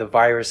 And the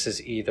virus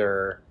is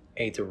either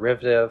a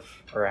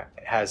derivative or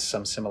has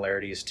some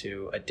similarities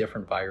to a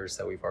different virus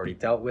that we've already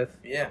dealt with.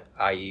 Yeah,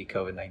 i.e.,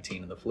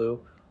 COVID-19 and the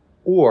flu,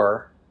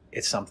 or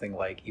it's something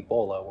like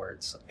Ebola, where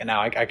it's, and now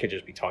I could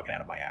just be talking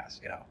out of my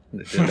ass.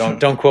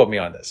 Don't quote me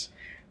on this.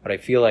 But I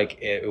feel like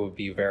it would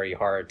be very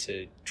hard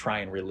to try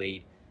and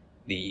relate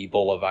the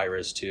Ebola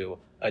virus to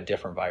a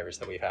different virus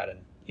that we've had in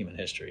human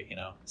history.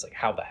 It's like,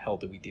 how the hell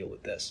do we deal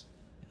with this?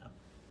 I'm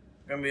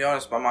gonna be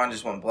honest, my mind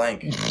just went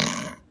blank.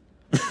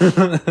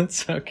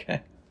 It's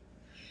okay.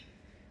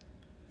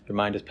 Your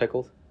mind is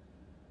pickled?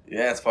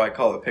 Yeah, that's why I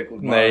call it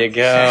pickled mind. There you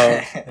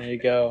go. There you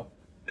go.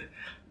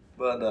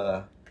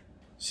 But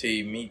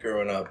see, me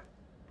growing up,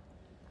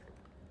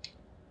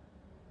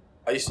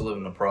 I used to live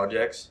in the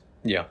projects.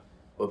 Yeah.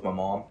 With my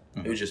mom.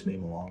 Mm-hmm. It was just me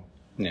and my mom.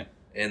 Yeah.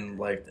 And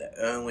like the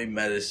only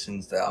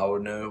medicines that I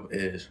would know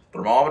is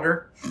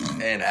thermometer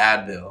and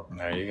Advil.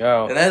 There you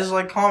go. And that's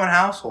like common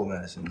household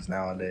medicines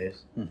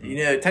nowadays.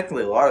 Mm-hmm.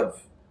 Technically a lot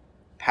of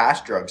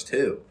past drugs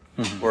too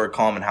were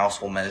common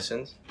household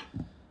medicines.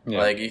 Yeah.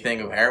 Like you think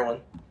of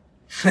heroin.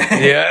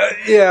 Yeah.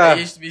 It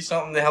used to be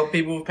something to help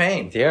people with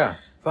pain. Yeah.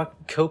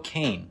 Fuck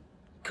cocaine.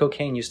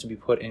 Cocaine used to be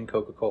put in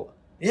Coca-Cola.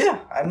 Yeah,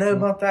 I know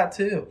about that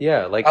too.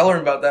 Yeah, like I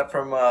learned about that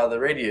from the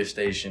radio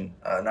station,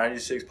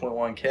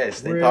 96.1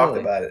 KISS. They talked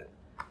about it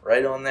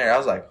right on there. I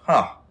was like,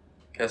 huh,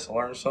 guess I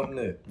learned something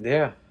new.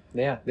 Yeah.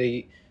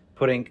 They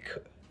putting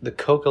the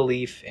coca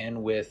leaf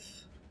in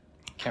with,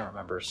 can't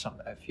remember,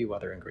 a few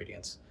other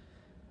ingredients.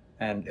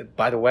 And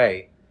by the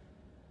way,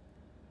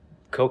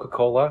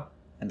 Coca-Cola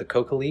and the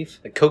coca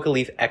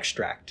leaf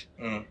extract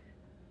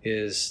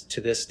is to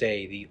this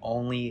day the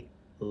only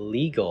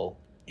legal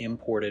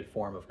imported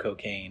form of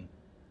cocaine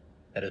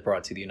that is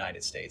brought to the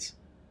United States.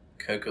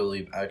 Coca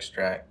leaf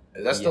extract.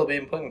 Is that still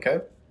being put in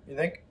Coke, you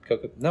think?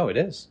 No, it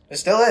is. It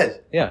still is?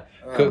 Yeah.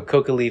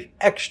 Coca leaf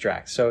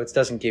extract. So it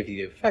doesn't give you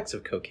the effects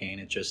of cocaine.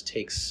 It just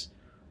takes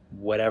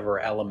whatever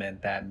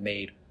element that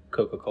made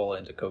Coca-Cola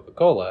into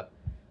Coca-Cola,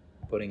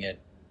 putting it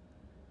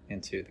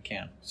into the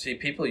can. See,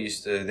 they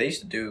used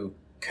to do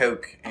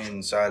Coke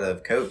inside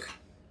of Coke.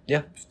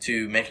 Yeah.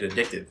 To make it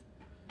addictive.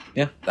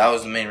 Yeah. That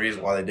was the main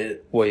reason why they did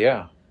it. Well,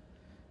 yeah.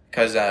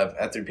 Because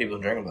after people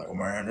drink, like, oh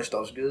man, this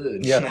stuff's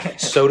good. Yeah,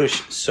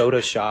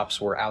 soda shops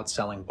were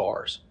outselling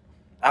bars.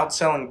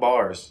 Outselling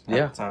bars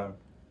at the time.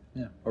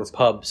 Yeah, or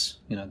pubs,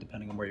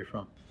 depending on where you're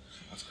from.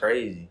 That's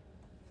crazy.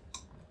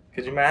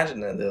 Could you imagine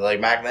that? Like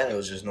back then, it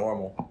was just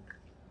normal.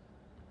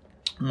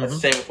 Mm-hmm. That's the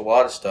same with a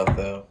lot of stuff,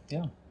 though.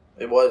 Yeah,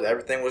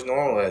 everything was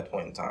normal at that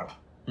point in time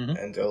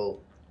until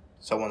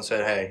someone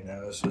said, "Hey,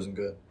 no, this isn't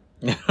good.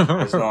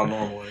 It's not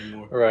normal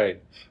anymore."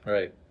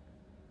 Right.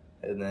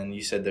 And then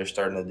you said they're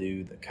starting to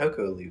do the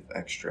cocoa leaf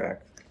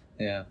extract.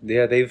 Yeah.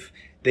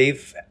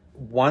 They've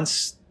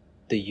once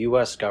the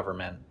U.S.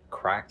 government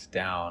cracked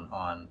down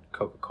on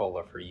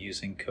Coca-Cola for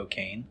using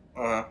cocaine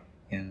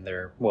in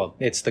their, well,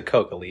 it's the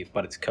coca leaf,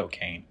 but it's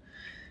cocaine.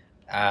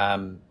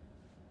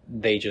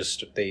 They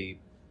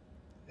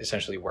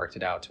essentially worked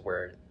it out to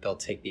where they'll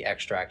take the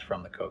extract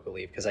from the coca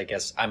leaf,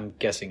 because I'm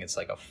guessing it's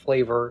like a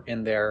flavor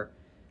in there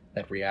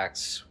that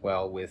reacts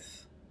well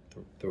with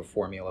the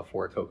formula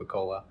for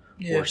Coca-Cola.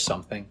 Yeah. Or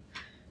something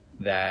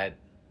that,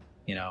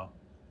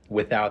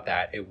 without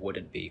that, it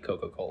wouldn't be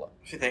Coca-Cola.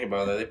 If you think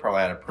about it, they probably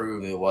had to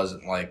prove it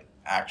wasn't like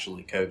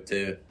actually Coke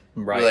too.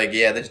 Right. You're like,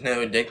 yeah, there's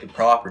no addictive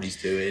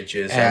properties to it. It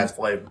just has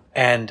flavor.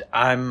 And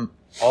I'm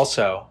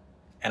also,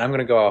 and I'm going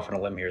to go off on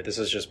a limb here. This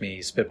is just me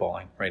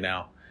spitballing right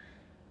now.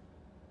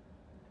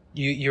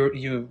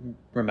 You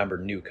remember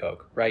New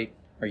Coke, right?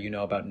 Or you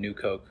know about New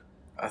Coke?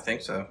 I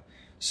think so.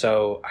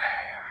 So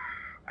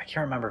I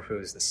can't remember if it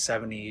was the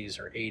 70s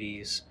or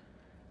 80s.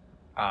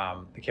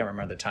 I can't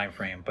remember the time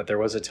frame, but there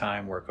was a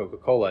time where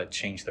Coca-Cola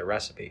changed their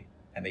recipe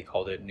and they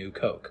called it New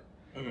Coke.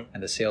 Mm-hmm.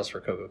 And the sales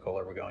for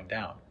Coca-Cola were going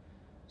down.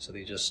 So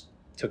they just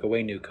took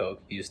away New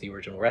Coke, used the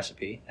original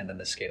recipe, and then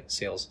the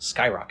sales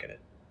skyrocketed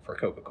for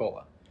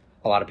Coca-Cola.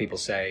 A lot of people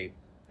say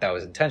that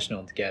was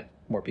intentional to get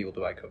more people to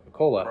buy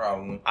Coca-Cola.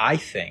 Probably. I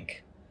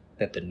think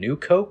that the New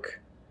Coke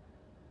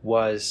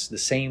was the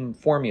same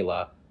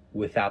formula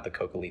without the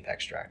coca leaf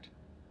extract.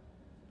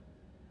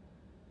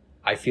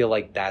 I feel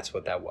like that's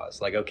what that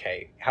was. Like,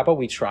 okay, how about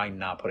we try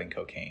not putting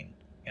cocaine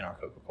in our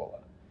Coca-Cola?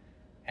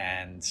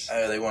 And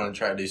they want to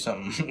try to do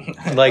something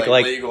like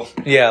legal.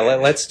 Yeah,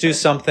 let's do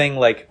something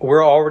like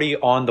we're already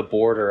on the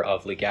border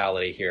of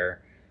legality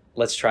here.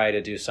 Let's try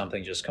to do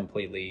something just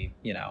completely,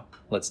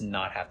 let's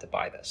not have to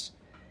buy this.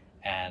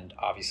 And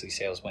obviously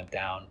sales went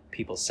down.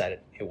 People said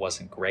it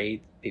wasn't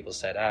great. People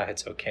said,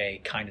 it's okay.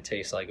 Kind of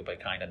tastes like it, but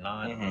kind of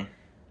not. Mm-hmm.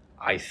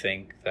 I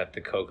think that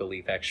the coca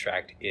leaf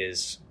extract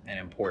is an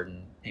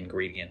important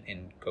ingredient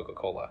in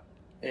Coca-Cola.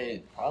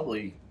 It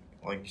probably,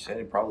 like you said,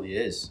 it probably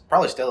is.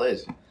 Probably still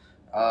is.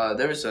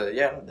 There's a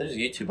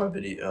YouTube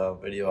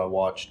video I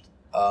watched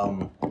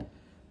of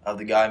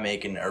the guy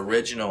making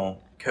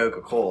original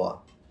Coca-Cola,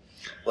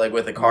 like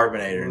with a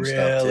carbonator and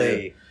stuff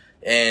too.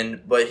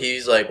 But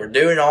he's like, we're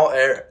doing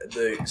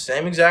the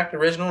same exact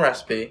original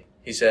recipe,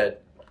 he said,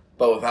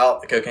 but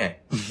without the cocaine.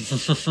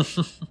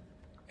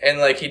 And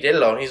like he did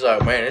it all, and he's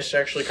like, man, it's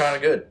actually kind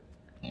of good.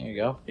 There you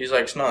go. He's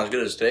like, it's not as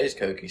good as today's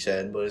Coke, he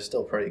said, but it's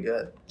still pretty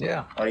good.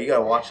 Yeah. Like, you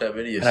gotta watch that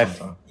video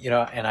sometime.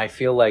 And I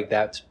feel like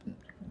that's,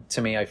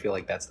 to me, I feel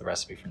like that's the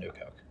recipe for New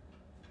Coke.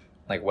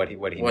 Like what he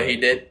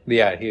did?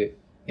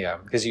 Yeah,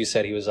 because you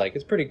said he was like,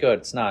 it's pretty good.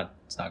 It's not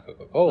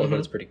Coca-Cola, but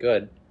it's pretty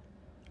good.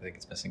 I think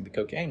it's missing the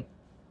cocaine.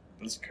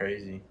 It's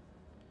crazy.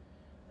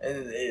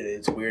 And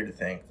it's weird to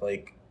think,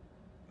 like,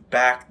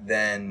 back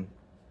then,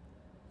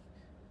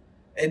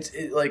 it's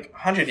like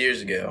 100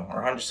 years ago,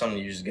 or 100-something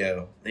years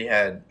ago, they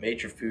had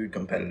major food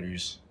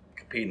competitors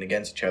competing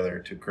against each other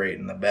to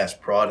create the best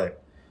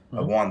product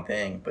of one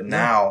thing. But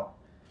now,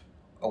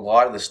 a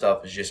lot of the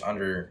stuff is just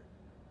under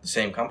the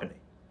same company.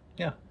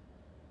 Yeah.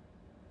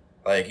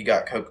 Like, you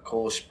got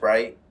Coca-Cola,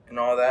 Sprite, and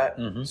all that,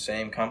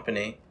 same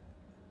company.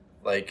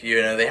 Like,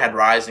 they had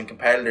rising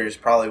competitors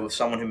probably with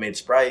someone who made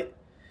Sprite,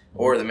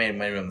 or they made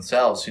maybe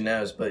themselves, who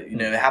knows. But,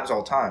 it happens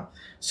all the time.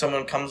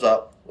 Someone comes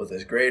up with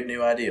this great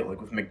new idea,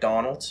 like with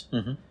McDonald's.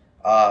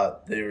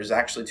 There was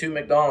actually 2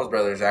 McDonald's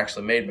brothers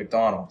actually made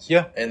McDonald's.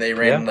 Yeah. And they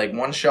ran like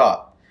one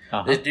shot.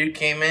 This dude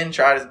came in,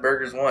 tried his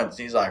burgers once.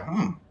 He's like,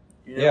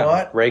 you know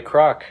what? Ray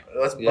Kroc.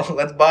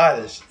 Let's buy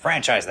this.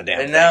 Franchise the damn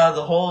thing. And now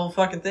the whole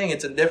fucking thing,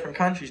 it's in different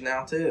countries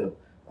now too.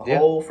 The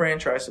whole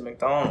franchise of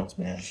McDonald's,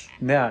 man.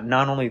 Yeah,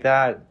 not only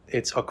that,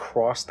 it's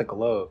across the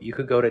globe. You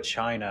could go to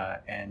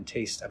China and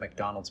taste a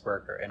McDonald's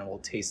burger, and it will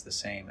taste the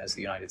same as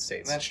the United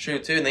States. That's true,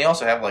 too. And they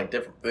also have, like,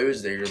 different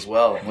foods there as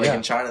well. Like,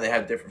 in China, they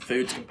have different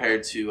foods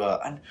compared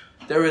to...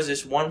 there was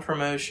this one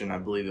promotion, I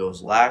believe it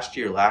was last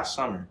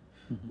summer,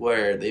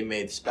 where they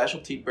made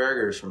specialty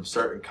burgers from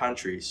certain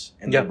countries,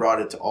 and they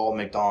brought it to all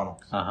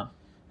McDonald's.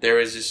 There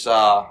was this...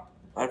 I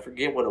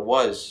forget what it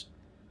was,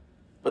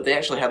 but they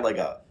actually had, like,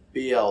 a...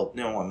 no,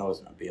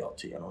 it's not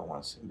BLT. I don't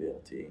want to say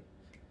BLT.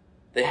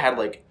 They had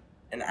like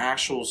an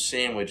actual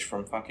sandwich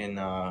from fucking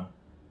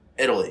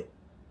Italy.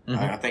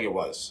 I think it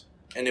was.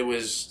 And it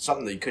was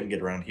something that you couldn't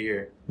get around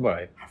here.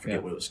 Right. I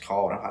forget what it was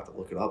called. I'll have to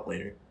look it up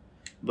later.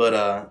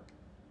 But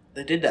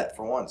they did that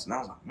for once. And I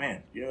was like,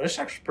 man, this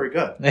actually pretty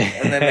good.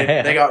 And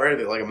then they got rid of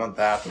it like a month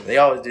after. They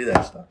always do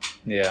that stuff.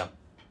 Yeah.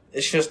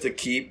 It's just to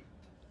keep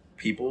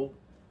people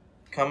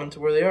coming to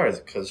where they are.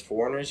 Because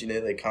foreigners,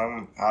 they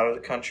come out of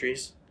the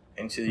countries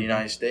into the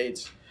United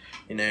States,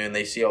 and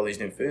they see all these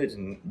new foods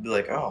and be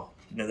like, oh,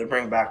 they're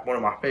bringing back one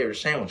of my favorite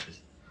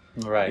sandwiches.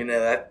 Right.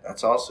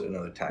 That's also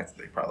another tactic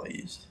they probably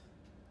used.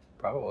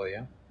 Probably,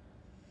 yeah.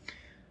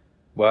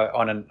 Well,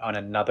 on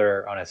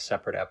a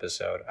separate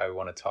episode, I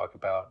want to talk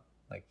about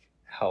like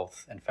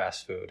health and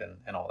fast food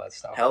and all that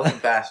stuff. Health and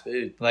fast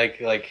food, like.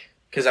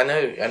 Because I know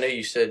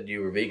you said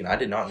you were vegan. I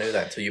did not know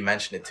that until you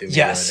mentioned it to me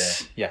the other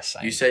day. Yes.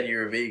 You said you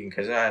were vegan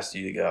because I asked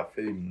you to go out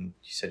food, and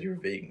you said you were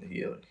vegan.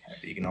 You had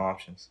vegan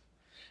options.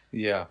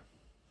 Yeah.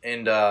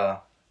 And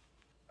I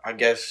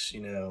guess,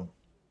 when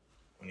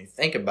you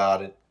think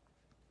about it,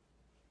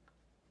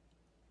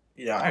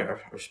 I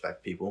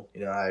respect people.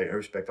 I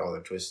respect all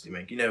their choices they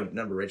make.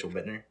 Remember Rachel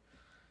Bittner?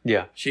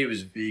 Yeah. She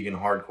was vegan,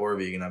 hardcore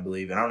vegan, I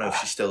believe. And I don't know if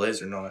she still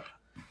is or not.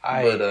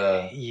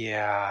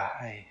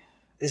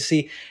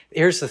 See,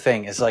 here's the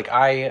thing: is like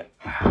I'll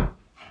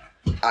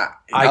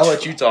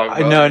let you talk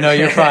about it. No,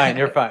 you're fine.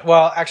 You're fine.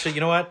 Well, actually,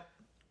 you know what?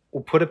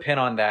 We'll put a pin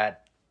on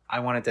that. I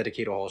want to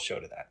dedicate a whole show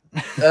to that.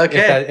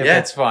 Okay, if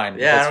that's fine.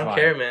 Yeah, I don't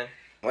care, man.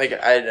 like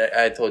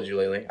I told you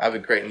lately, I've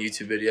been creating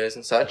YouTube videos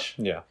and such.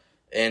 Yeah.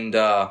 And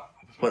I've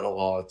been putting a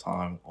lot of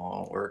time, a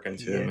lot of work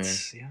into it, man.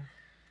 Yeah.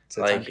 It's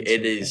Like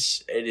it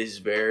is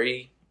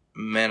very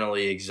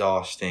mentally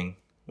exhausting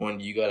when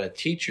you got to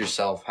teach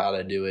yourself how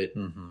to do it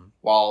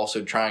while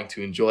also trying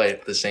to enjoy it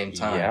at the same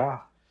time. Yeah.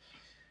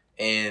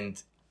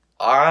 And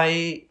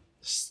I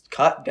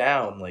cut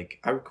down, like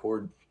I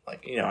record,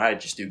 like, you know, I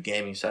just do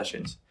gaming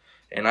sessions,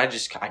 and I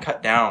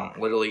cut down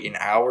literally an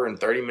hour and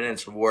 30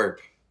 minutes of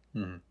work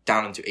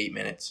down into 8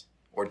 minutes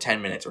or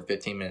 10 minutes or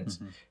 15 minutes.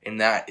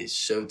 And that is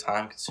so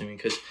time consuming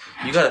because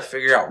you got to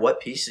figure out what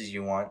pieces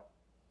you want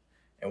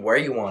and where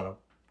you want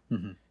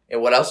them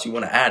and what else you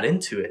want to add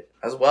into it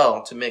as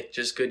well to make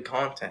just good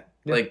content.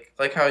 Yeah.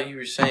 Like how you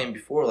were saying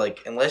before, like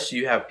unless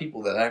you have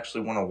people that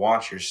actually want to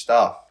watch your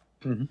stuff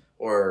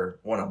or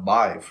want to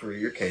buy, for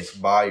your case,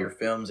 buy your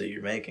films that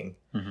you're making,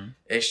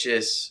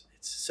 it's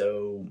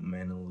so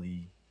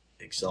mentally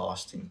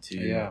exhausting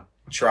to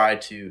try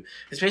to,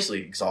 it's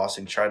basically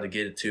exhausting try to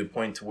get it to a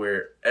point to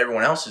where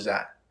everyone else is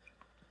at.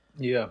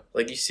 Yeah.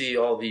 Like you see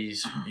all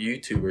these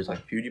YouTubers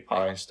like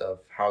PewDiePie and stuff,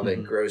 how they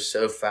grow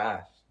so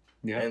fast.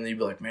 Yeah. And you'd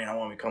be like, man, I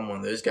want to become one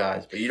of those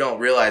guys. But you don't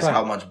realize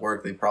how much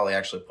work they probably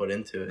actually put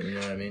into it. You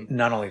know what I mean?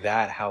 Not only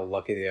that, how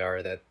lucky they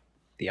are that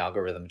the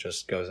algorithm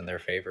just goes in their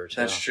favor. Too.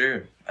 That's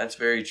true. That's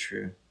very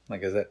true.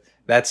 Like,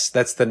 that's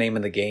the name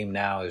of the game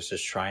now, is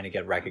just trying to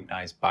get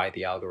recognized by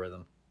the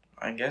algorithm.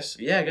 I guess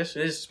it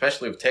is,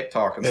 especially with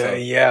TikTok and stuff.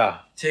 Yeah.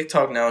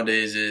 TikTok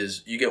nowadays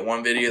is you get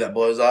one video that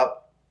blows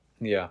up.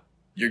 Yeah.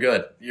 You're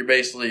good. You're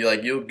basically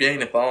like, you'll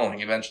gain a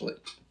following eventually.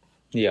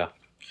 Yeah.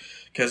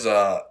 Because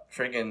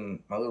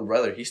freaking my little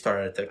brother, he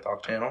started a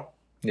TikTok channel.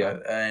 Yeah.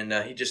 And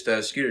he just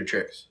does scooter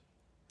tricks.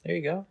 There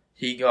you go.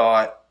 He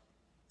got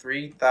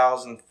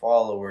 3,000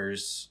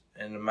 followers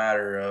in a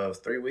matter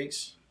of 3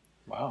 weeks.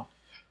 Wow.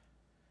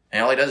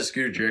 And all he does is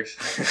scooter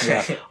tricks.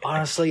 Yeah.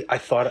 Honestly,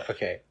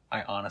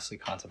 I honestly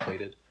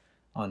contemplated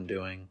on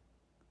doing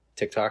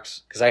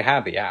TikToks because I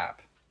have the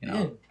app. You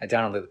know, I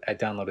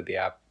downloaded the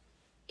app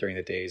during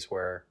the days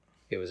where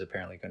it was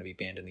apparently going to be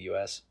banned in the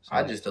U.S. So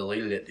I just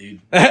deleted it,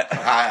 dude.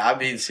 I'm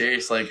being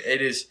serious. Like,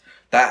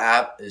 that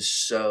app is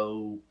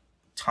so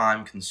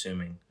time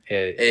consuming.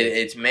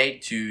 It's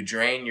made to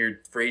drain your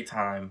free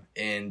time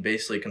and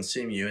basically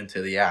consume you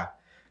into the app.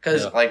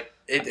 Because,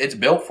 it's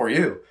built for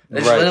you.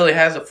 It literally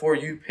has a For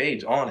You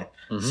page on it.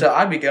 So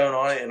I'd be going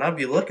on it and I'd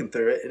be looking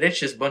through it. And it's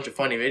just a bunch of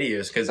funny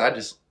videos because I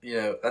just,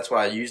 that's what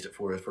I used it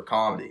for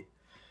comedy.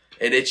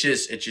 And it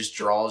just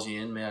draws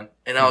you in, man.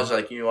 And I was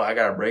like, I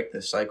got to break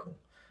this cycle.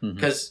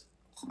 Because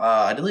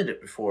I deleted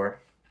it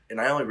before,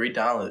 and I only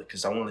re-downloaded it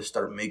because I wanted to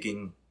start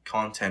making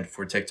content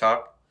for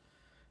TikTok.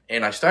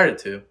 And I started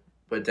to,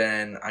 but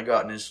then I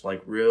got in this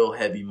like real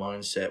heavy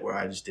mindset where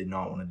I just did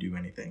not want to do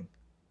anything.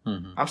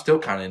 I'm still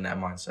kind of in that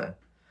mindset.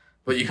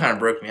 But you kind of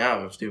broke me out.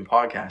 I was doing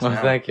podcasts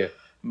now. Thank you.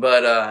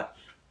 But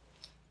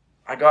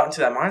I got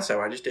into that mindset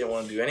where I just didn't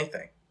want to do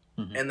anything.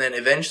 And then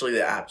eventually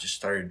the app just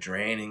started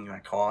draining my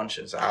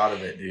conscience out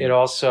of it, dude.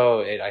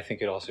 I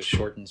think it also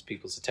shortens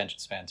people's attention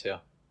span too.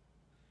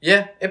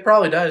 Yeah, it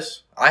probably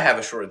does. I have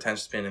a short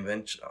attention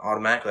span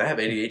automatically. I have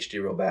ADHD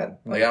real bad.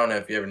 Like, I don't know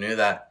if you ever knew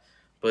that,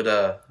 but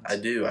I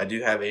do. I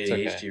do have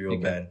ADHD real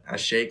bad. I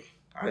shake.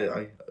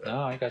 I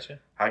got you.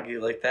 I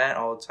get like that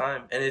all the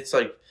time. And it's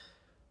like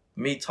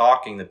me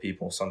talking to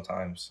people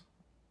sometimes.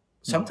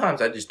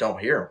 Sometimes I just don't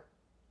hear them.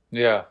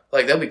 Yeah.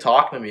 Like, they'll be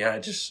talking to me and I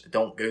just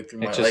don't go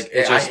through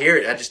I hear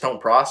it. I just don't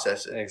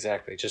process it.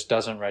 Exactly. It just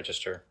doesn't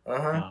register.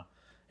 No.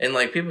 And,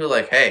 like, people are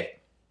like, hey,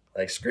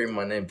 like, screaming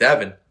my name,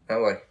 Devin.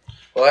 I'm like,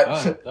 what?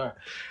 Oh,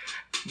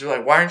 they're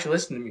like, why aren't you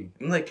listening to me?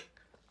 I'm like,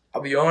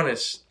 I'll be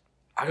honest,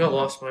 I got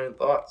lost my own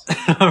thoughts.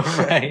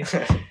 Right.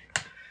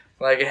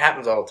 Like, it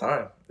happens all the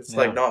time. It's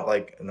like not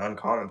like an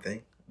uncommon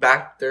thing.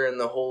 Back during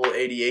the whole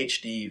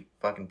ADHD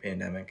fucking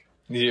pandemic.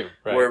 Yeah,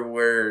 right.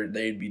 Where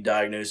they'd be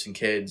diagnosing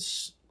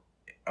kids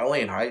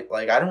only in height.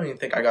 Like, I don't even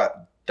think I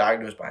got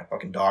diagnosed by a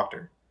fucking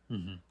doctor.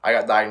 I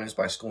got diagnosed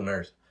by a school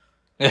nurse.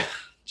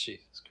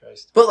 Jesus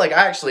Christ. But, like,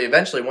 I actually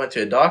eventually went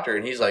to a doctor,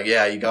 and he's like,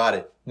 yeah, you got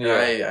it. Yeah.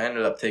 I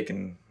ended up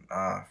taking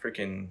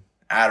freaking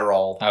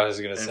Adderall. I was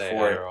going to say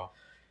Adderall.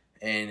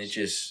 And it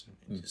just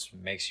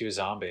makes you a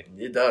zombie.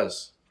 It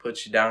does.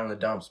 Puts you down in the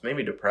dumps. Made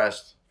me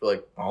depressed for,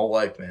 like, my whole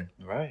life, man.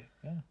 Right,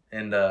 yeah.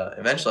 And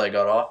eventually I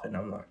got off, and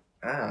I'm like,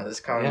 this is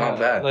kind of not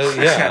bad.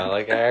 Yeah,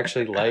 like, I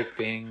actually like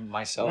being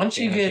myself,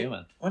 being a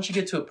human. Once you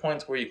get to a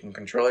point where you can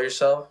control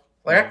yourself,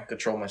 like, I can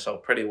control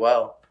myself pretty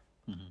well.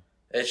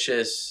 It's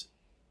just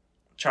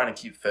trying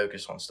to keep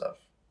focus on stuff.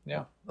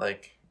 Yeah.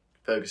 Like,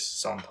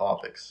 focus on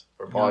topics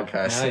for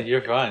podcasts. Yeah,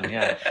 you're fine,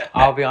 yeah.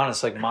 I'll be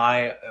honest, like,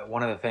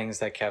 one of the things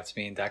that kept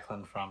me and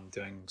Declan from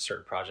doing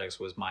certain projects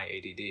was my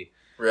ADD.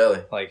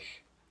 Really? I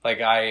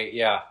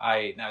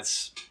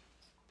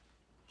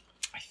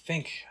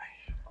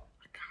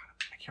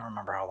can't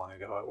remember how long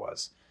ago it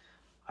was.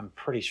 I'm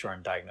pretty sure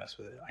I'm diagnosed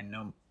with it.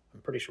 I'm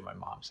pretty sure my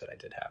mom said I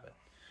did have it.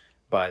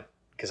 But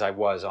because I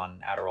was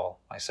on Adderall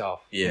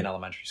myself in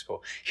elementary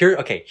school.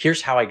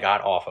 Here's how I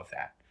got off of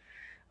that.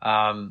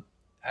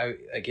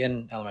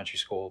 again, elementary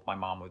school, my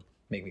mom would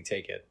make me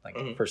take it like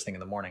Mhm. first thing in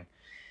the morning.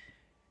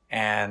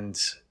 And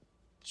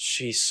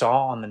she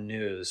saw on the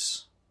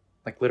news,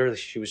 like literally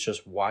she was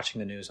just watching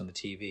the news on the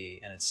TV,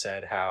 and it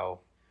said how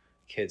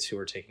kids who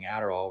were taking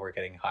Adderall were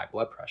getting high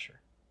blood pressure.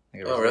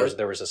 Like Really?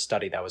 there was a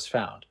study that was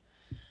found.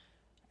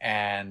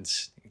 And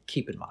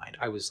keep in mind,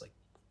 I was like,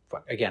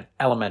 again,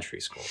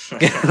 elementary school.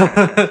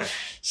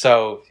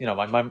 So,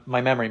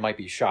 my memory might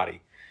be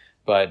shoddy,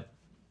 but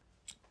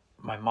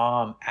my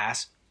mom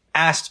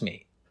asked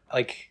me,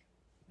 like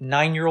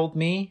 9-year-old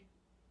me,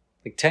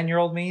 like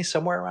 10-year-old me,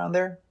 somewhere around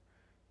there,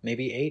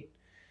 maybe 8.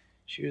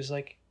 She was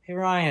like, "Hey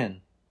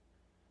Ryan,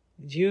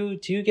 do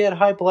you get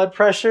high blood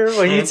pressure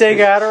when you take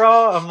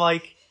Adderall?" I'm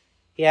like,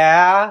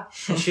 "Yeah."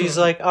 And she's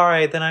like, "All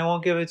right, then I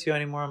won't give it to you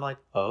anymore." I'm like,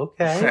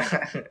 "Okay."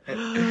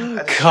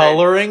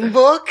 Coloring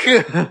book?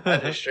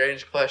 That's a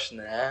strange question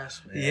to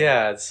ask, man.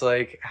 Yeah, it's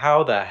like,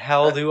 how the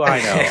hell do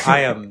I know? I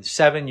am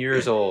 7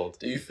 years old.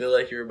 Do you feel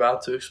like you're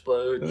about to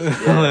explode?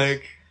 Yes.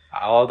 Like,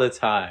 all the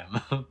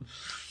time.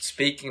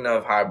 Speaking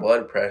of high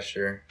blood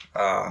pressure,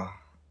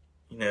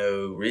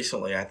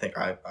 recently I think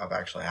I've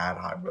actually had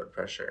high blood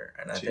pressure,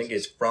 and I think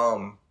it's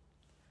from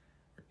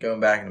going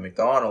back into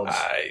McDonald's.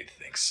 I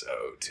think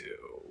so too.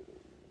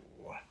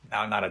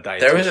 Now, I'm not a dietitian.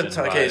 There was a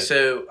time. Okay,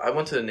 so I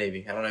went to the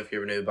Navy. I don't know if you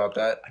ever knew about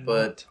that,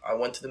 but I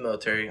went to the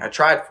military. I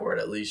tried for it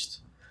at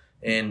least,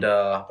 and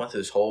went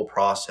through this whole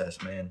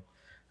process, man.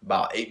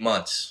 About 8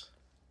 months,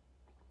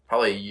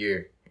 probably a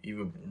year,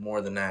 even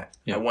more than that.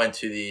 Yeah. I went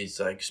to these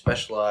like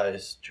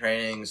specialized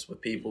trainings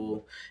with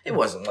people. It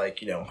wasn't like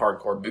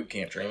hardcore boot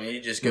camp training. You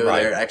just go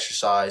there,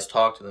 exercise,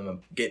 talk to them,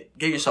 and get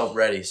yourself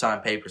ready, sign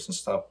papers and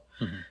stuff.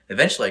 Mm-hmm.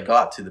 Eventually, I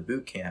got to the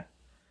boot camp,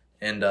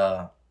 and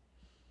I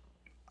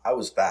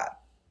was fat.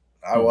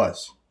 I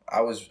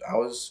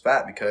was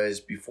fat because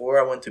before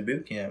I went to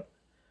boot camp,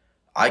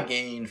 I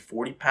gained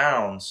 40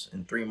 pounds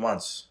in 3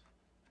 months.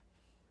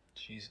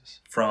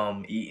 Jesus.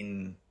 From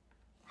eating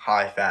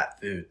high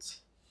fat foods.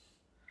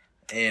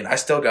 And I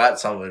still got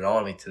some of it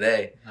on me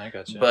today. I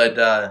got you. But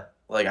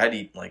I'd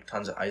eat like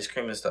tons of ice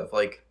cream and stuff.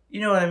 Like,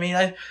 you know what I mean?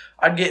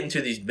 I'd get into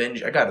these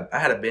binge. I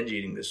had a binge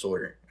eating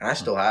disorder, and I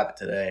still have it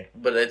today,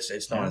 but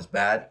it's not as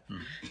bad.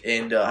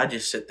 And I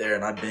just sit there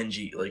and I binge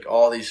eat like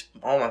all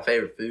my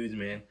favorite foods,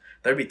 man.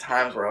 There'd be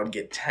times where I would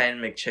get 10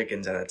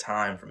 McChickens at a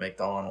time from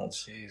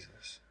McDonald's.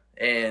 Jesus.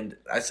 And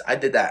I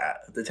did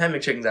that. The 10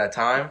 McChickens at a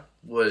time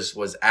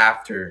was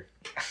after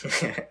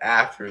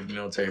after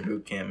military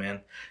boot camp,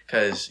 man.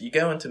 Because you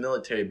go into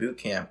military boot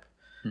camp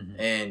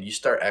and you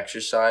start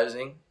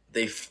exercising,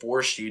 they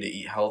force you to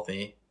eat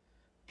healthy.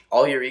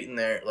 All you're eating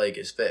there like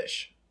is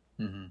fish.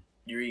 Mm-hmm.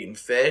 You're eating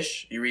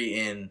fish. You're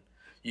eating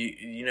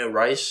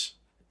rice.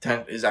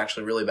 Is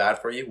actually really bad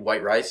for you.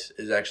 White rice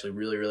is actually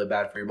really, really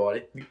bad for your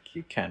body.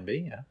 It can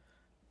be, yeah.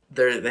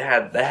 They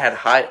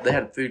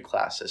had food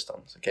class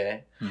systems.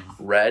 Okay,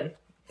 red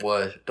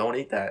was don't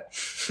eat that.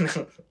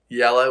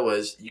 Yellow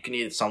was you can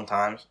eat it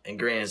sometimes, and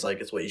green is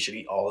like it's what you should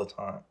eat all the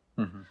time.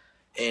 Mm-hmm.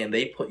 And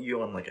they put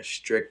you on like a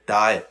strict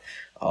diet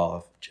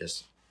of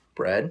just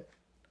bread.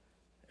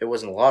 It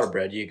wasn't a lot of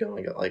bread. You could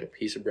only get like a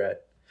piece of bread,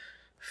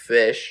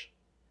 fish,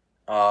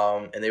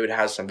 and they would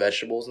have some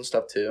vegetables and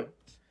stuff too,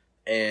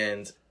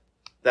 and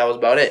that was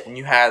about it. And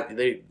you had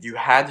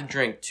to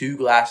drink 2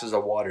 glasses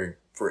of water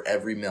for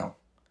every meal,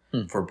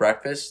 for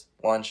breakfast,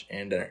 lunch,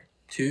 and dinner.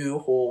 2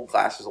 whole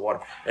glasses of water,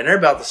 and they're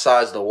about the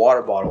size of the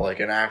water bottle, like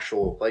an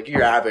actual, like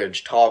your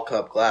average tall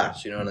cup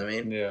glass. You know what I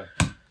mean? Yeah.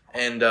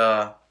 And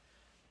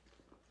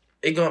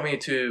it got me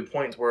to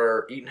points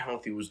where eating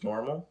healthy was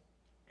normal.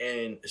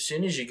 And as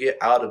soon as you get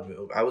out of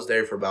milk, I was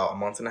there for about a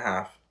month and a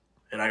half,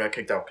 and I got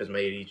kicked out because of my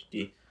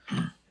ADHD.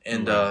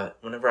 And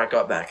whenever I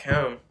got back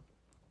home,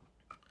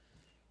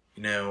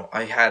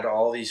 I had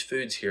all these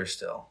foods here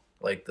still,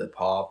 like the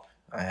pop.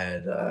 I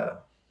had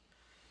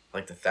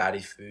like the fatty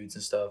foods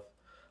and stuff.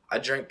 I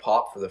drank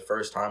pop for the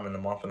first time in a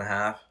month and a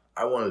half.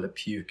 I wanted to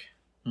puke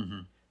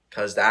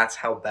because that's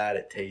how bad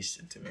it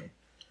tasted to me.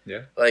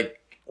 Yeah.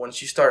 Like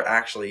once you start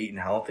actually eating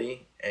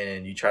healthy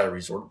and you try to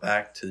resort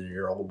back to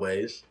your old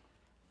ways,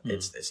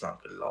 it's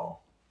not good at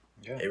all.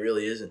 Yeah. It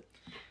really isn't.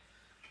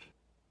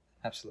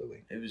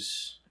 Absolutely. It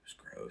was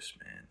gross,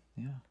 man.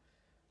 Yeah.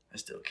 I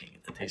still can't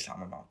get the taste out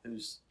of my mouth. It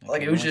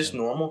was just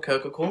normal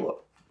Coca-Cola.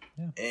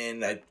 Yeah.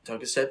 And I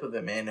took a sip of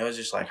it, man. It was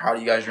just like, how do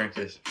you guys drink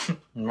this?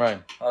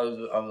 Right. I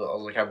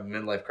was like having a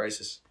midlife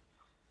crisis.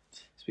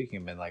 Speaking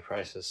of midlife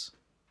crisis,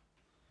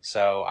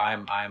 so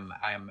I'm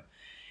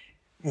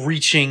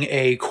reaching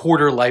a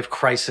quarter life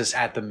crisis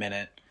at the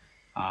minute,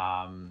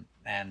 and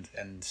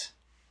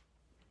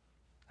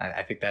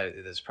I think that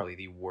is probably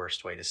the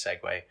worst way to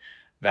segue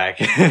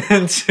back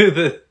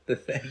into the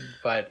thing,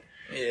 but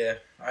yeah,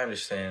 I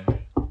understand.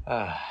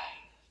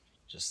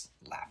 Just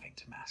laughing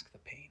to mask the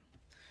pain.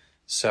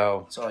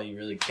 So that's all you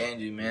really can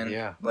do, man.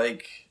 Yeah.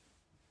 Like,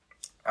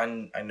 I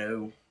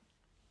know.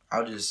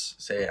 I'll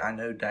just say it. I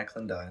know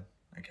Declan died.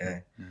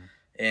 Okay,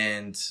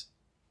 and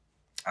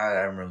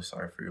I'm really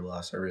sorry for your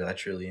loss. I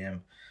truly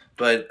am.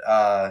 But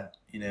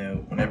you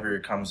know, whenever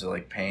it comes to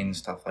like pain and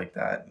stuff like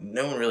that,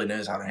 no one really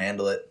knows how to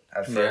handle it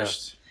at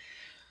first.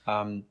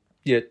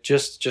 Yeah,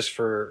 just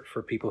for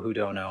people who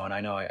don't know, and I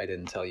know I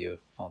didn't tell you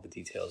all the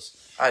details.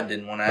 I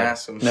didn't want to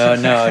ask them.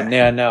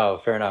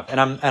 No, fair enough. And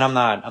I'm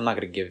not going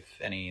to give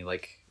any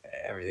like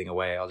everything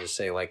away. I'll just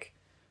say like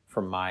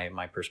from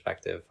my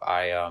perspective,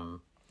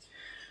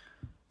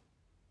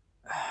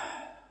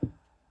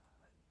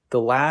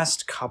 the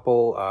last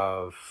couple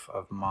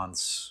of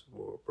months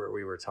where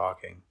we were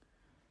talking,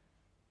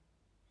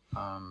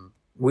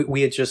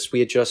 we had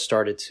just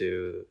started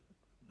to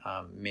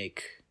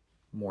make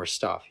more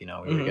stuff. You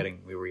know,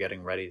 we were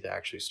getting ready to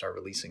actually start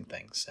releasing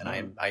things, and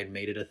I had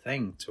made it a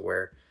thing to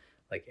where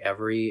like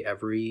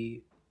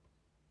every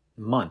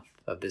month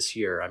of this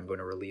year I'm going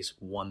to release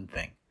one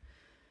thing.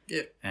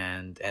 Yeah.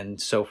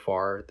 And so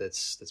far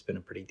that's been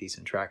a pretty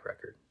decent track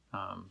record.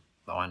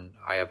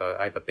 I have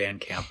a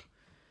Bandcamp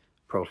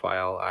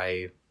profile.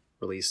 I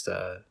released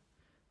a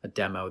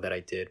demo that I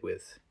did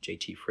with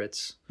JT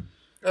Fritz.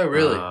 Oh,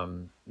 really?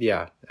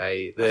 Yeah.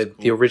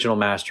 The original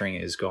mastering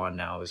is gone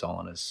now. It was all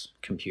on his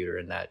computer,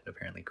 and that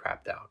apparently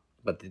crapped out.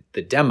 But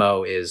the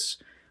demo is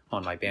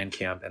on my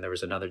Bandcamp, and there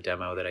was another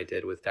demo that I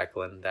did with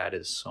Declan that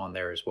is on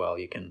there as well.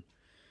 You can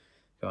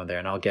go in there,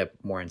 and I'll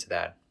get more into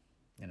that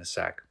in a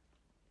sec.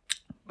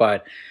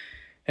 But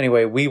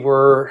anyway, we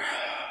were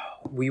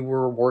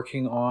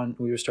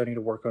starting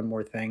to work on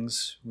more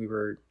things. We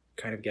were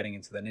kind of getting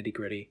into the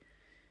nitty-gritty,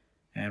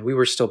 and we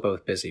were still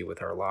both busy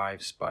with our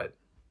lives, but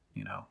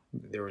you know,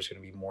 there was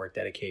going to be more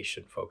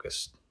dedication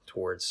focused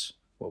towards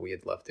what we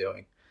had loved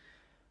doing.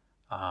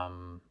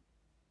 It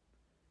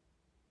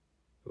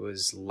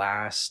was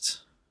last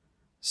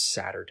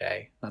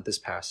Saturday, not this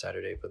past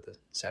Saturday, but the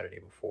Saturday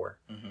before.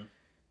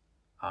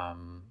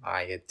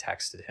 I had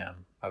texted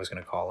him. I was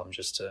going to call him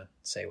just to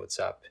say what's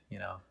up, you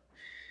know,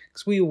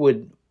 because we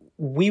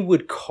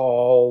would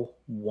call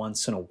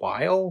once in a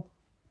while.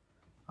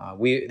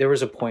 There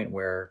was a point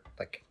where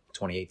like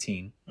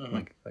 2018,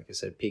 like I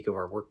said, peak of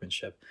our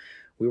workmanship,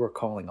 we were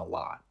calling a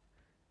lot,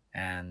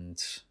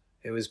 and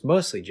it was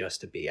mostly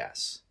just a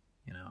BS,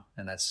 you know,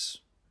 and that's,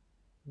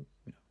 you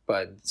know,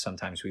 but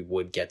sometimes we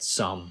would get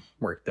some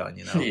work done,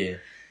 you know. Yeah.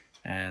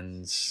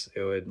 And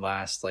it would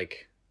last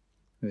like,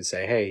 we would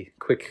say, hey,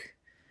 quick.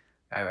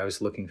 I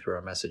was looking through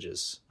our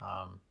messages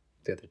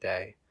the other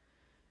day,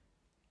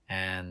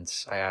 and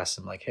I asked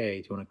him like,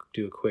 hey, do you want to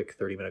do a quick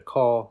 30-minute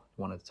call?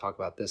 I wanted to talk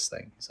about this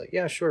thing. He's like,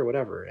 yeah, sure,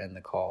 whatever. And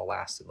the call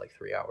lasted like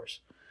 3 hours.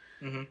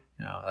 You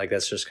know, like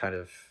that's just kind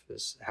of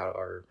how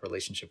our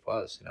relationship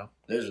was, you know.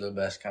 Those are the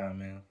best kind,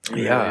 man.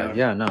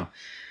 Yeah, no.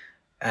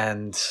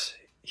 And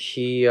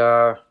he,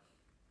 so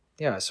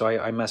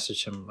I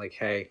messaged him like,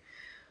 hey,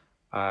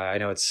 I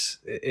know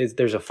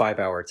there's a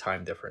 5-hour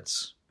time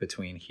difference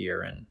between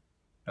here and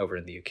over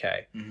in the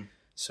UK.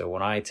 So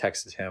when I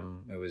texted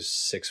him, it was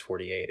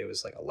 6:48. It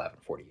was like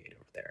 11:48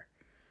 over there.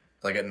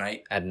 Like at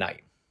night? At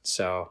night.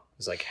 So I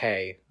was like,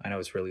 hey, I know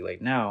it's really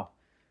late now.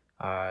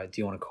 Do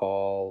you want to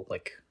call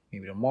like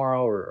maybe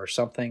tomorrow or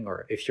something?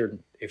 Or if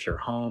you're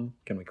home,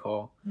 can we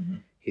call?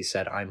 He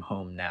said, I'm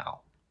home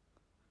now.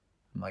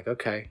 I'm like,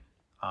 okay,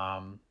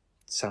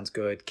 sounds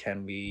good.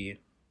 Can we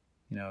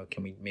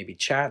maybe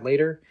chat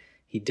later?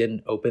 He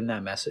didn't open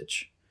that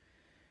message.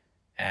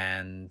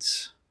 And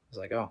I was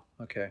like, oh,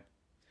 okay.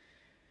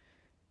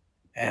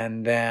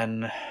 And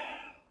then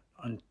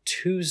on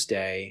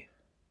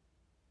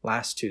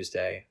last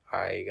Tuesday,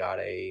 I got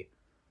a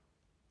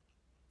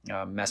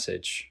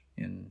message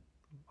in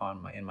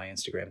my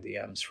Instagram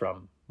DMs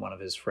from one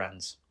of his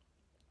friends,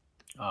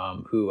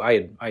 who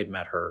I had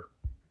met her,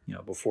 you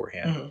know,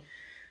 beforehand.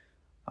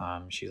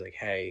 She's like,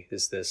 hey,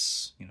 is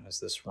this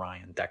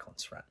Ryan,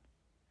 Declan's friend?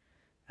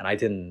 And I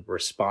didn't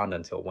respond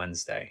until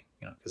Wednesday,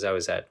 you know, because I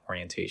was at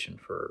orientation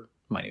for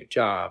my new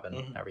job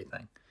and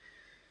everything.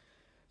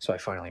 So I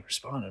finally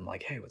responded. I'm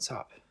like, hey, what's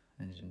up?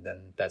 And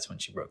then that's when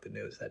she broke the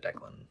news that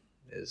Declan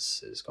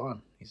is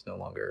gone. He's no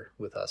longer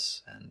with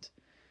us. And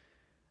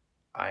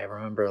I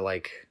remember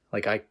like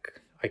I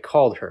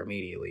called her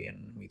immediately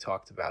and we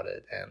talked about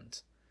it. And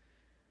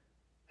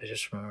I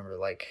just remember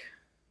like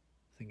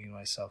thinking to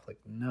myself, like,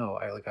 no,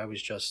 I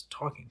was just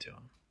talking to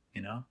him,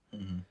 you know?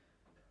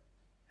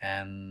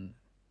 And,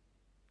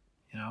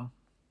 you know,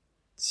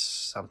 it's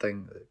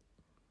something that,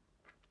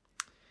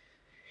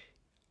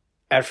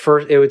 at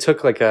first it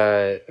took like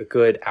a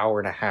good hour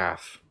and a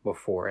half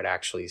before it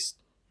actually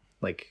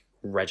like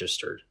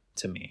registered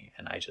to me.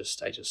 And I just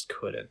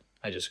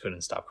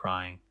couldn't stop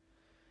crying.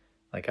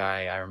 Like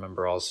I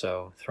remember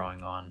also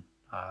throwing on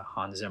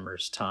Hans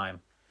Zimmer's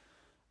Time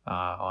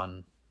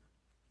on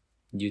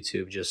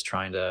YouTube, just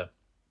trying to,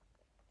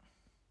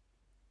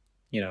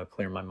 you know,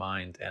 clear my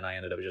mind, and I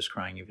ended up just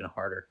crying even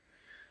harder.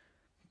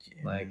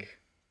 Yeah. Like,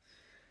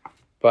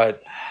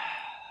 but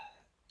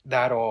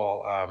that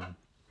all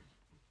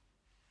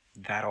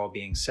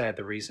being said,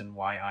 the reason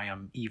why I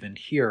am even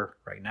here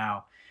right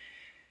now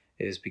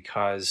is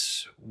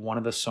because one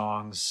of the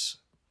songs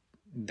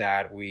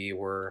that we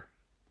were,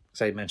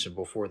 as I mentioned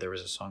before, there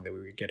was a song that we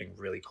were getting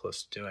really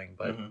close to doing,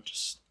 but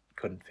just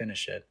couldn't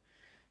finish it.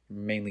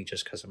 mainly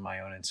just because of my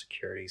own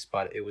insecurities,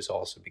 but it was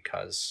also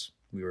because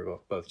we were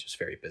both just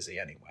very busy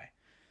anyway.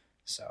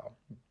 So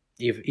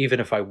even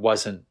if I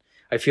wasn't,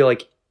 I feel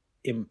like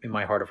in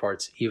my heart of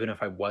hearts, even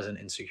if I wasn't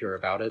insecure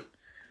about it,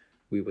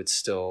 we would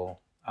still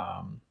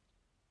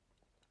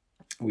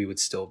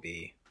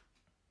be,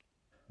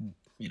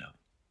 you know,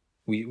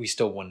 we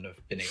still wouldn't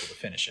have been able to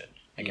finish it,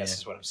 I guess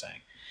is what I'm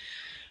saying.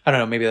 I don't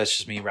know, maybe that's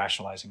just me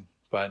rationalizing,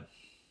 but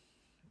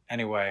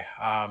anyway,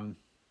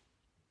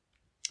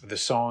 the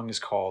song is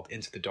called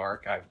Into the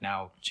Dark. I've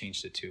now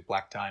changed it to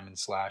Black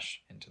Diamond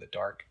 / Into the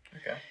Dark.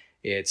 Okay.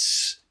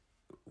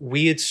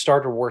 We had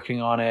started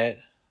working on it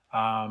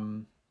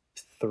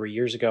 3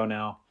 years ago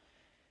now,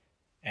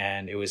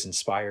 and it was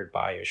inspired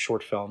by a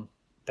short film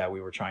that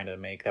we were trying to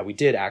make, that we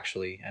did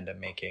actually end up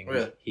making.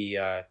 Really?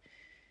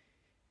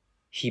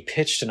 He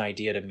pitched an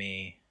idea to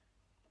me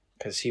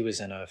because he was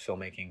in a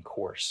filmmaking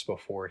course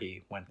before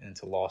he went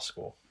into law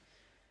school,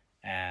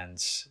 and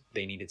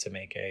they needed to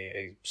make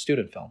a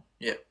student film.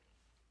 Yeah.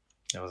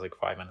 It was like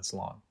 5 minutes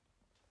long.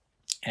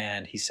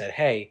 And he said,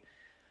 hey,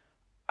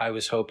 I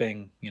was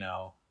hoping,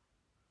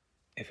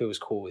 if it was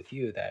cool with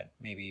you, that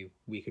maybe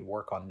we could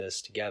work on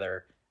this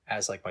together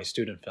as like my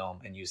student film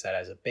and use that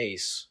as a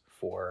base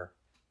for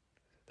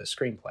the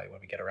screenplay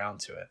when we get around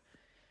to it.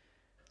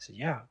 I said,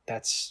 yeah,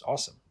 that's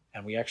awesome.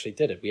 And we actually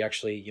did it. We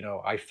actually,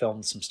 I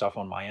filmed some stuff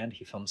on my end.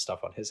 He filmed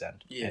stuff on his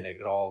end. Yeah. And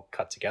it all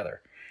cut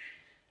together.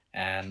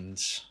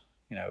 And,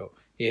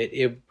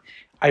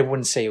 I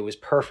wouldn't say it was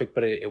perfect,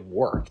 but it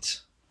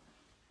worked.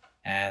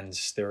 And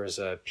there was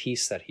a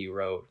piece that he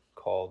wrote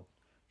called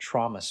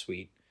Trauma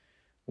Suite,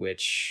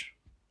 which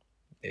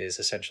is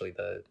essentially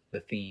the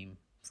theme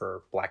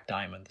for Black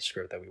Diamond, the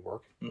script that we were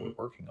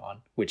working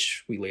on,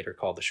 which we later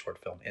called the short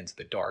film Into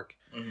the Dark.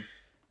 Mm-hmm.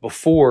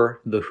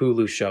 Before the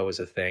Hulu show was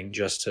a thing,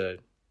 just to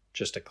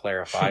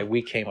clarify,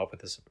 we came up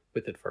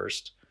with it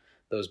first.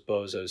 Those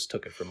bozos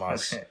took it from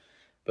us.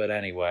 But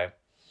anyway,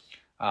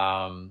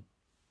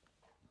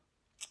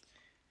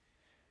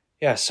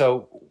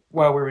 so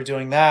while we were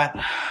doing that,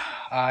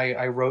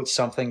 I wrote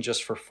something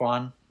just for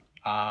fun,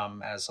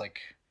 as like,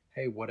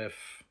 hey, what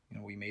if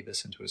we made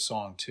this into a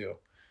song too?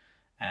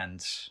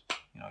 And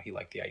he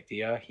liked the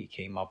idea. He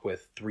came up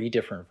with 3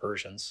 different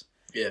versions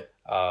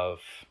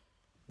of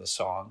the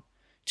song,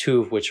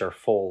 2 of which are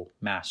full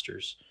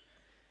masters.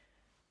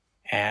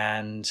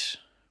 And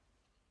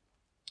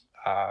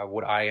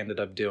what I ended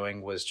up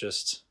doing was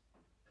just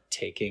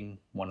taking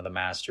one of the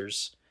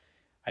masters.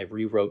 I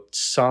rewrote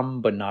some,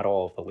 but not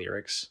all of the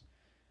lyrics.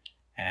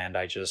 And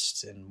I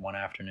just, in one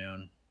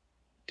afternoon,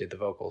 did the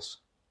vocals.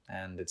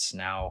 And it's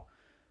now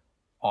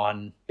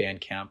on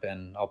Bandcamp,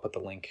 and I'll put the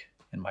link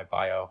in my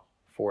bio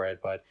for it.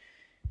 But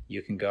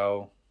you can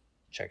go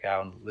check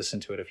out and listen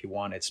to it if you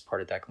want. It's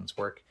part of Declan's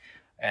work.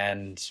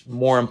 And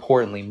more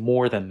importantly,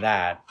 more than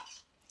that,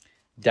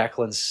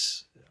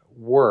 Declan's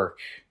work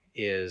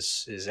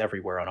is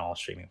everywhere on all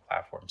streaming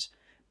platforms.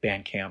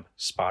 Bandcamp,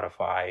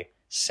 Spotify,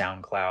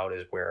 SoundCloud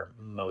is where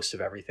most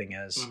of everything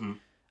is.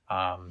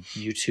 Mm-hmm.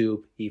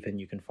 YouTube, even,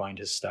 you can find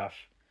his stuff.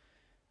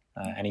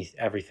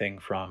 Everything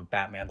from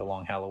Batman: The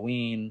Long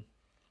Halloween,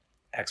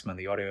 X-Men: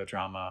 The Audio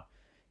Drama.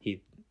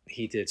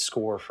 He did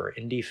score for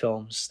indie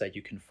films that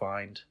you can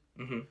find.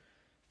 Mm-hmm.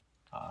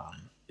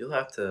 You'll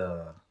have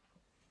to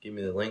give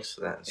me the links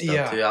to that and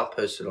stuff too. I'll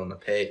post it on the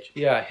page.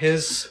 Yeah,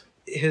 his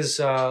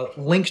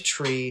link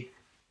tree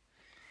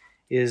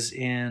is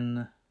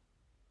in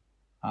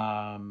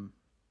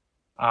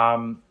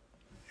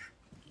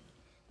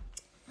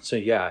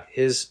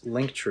his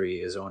link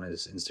tree is on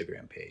his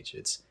Instagram page.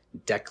 It's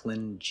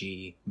Declan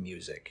G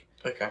Music.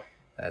 Okay.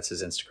 That's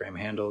his Instagram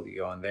handle. You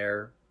go on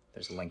there.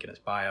 There's a link in his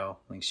bio.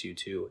 Links you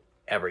to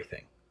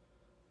everything.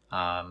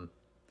 And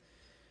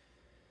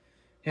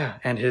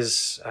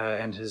his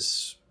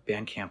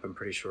Bandcamp, I'm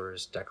pretty sure,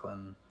 is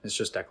Declan. It's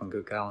just Declan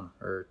Gilgallen,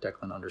 or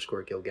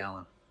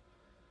Declan_Gilgallen.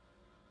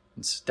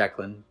 It's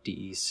Declan,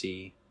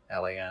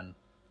 DECLAN,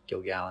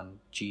 Gilgallen,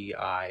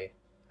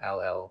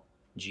 GILLGALLON.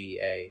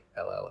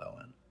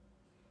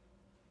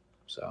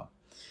 So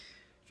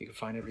you can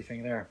find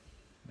everything there.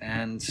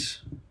 And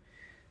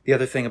the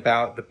other thing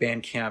about the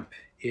Bandcamp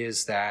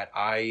is that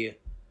I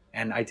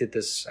did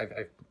this.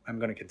 I'm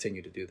going to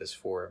continue to do this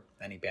for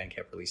any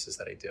Bandcamp releases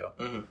that I do.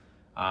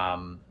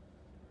 Mm-hmm.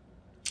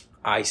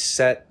 I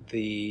set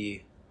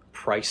the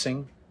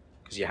pricing,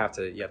 because you have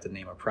to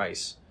name a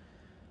price.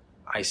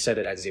 I set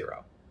it at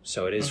 0,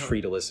 so it is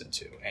free to listen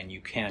to, and you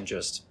can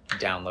just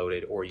download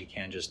it, or you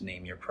can just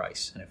name your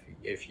price. And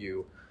if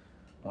you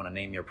want to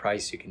name your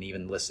price, you can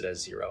even list it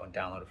as 0 and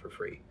download it for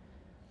free.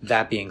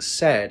 That being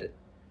said,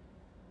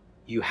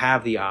 you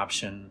have the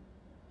option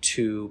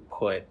to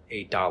put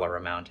a dollar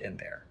amount in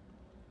there.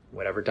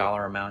 Whatever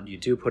dollar amount you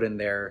do put in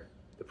there,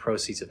 the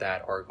proceeds of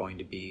that are going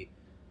to be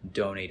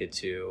donated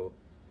to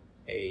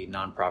a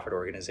nonprofit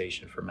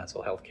organization for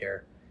mental health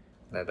care.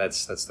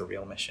 That's the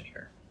real mission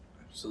here.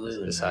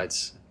 Absolutely.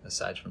 Besides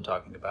from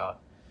talking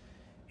about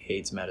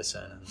AIDS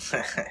medicine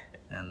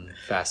and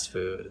fast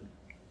food.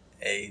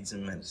 AIDS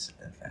and medicine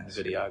and fast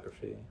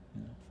videography.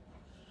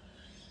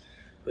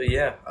 But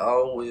yeah, I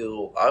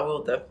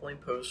will definitely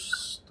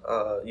post.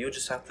 You'll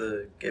just have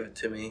to give it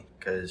to me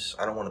because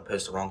I don't want to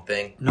post the wrong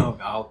thing. No,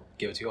 I'll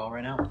give it to you all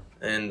right now.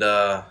 And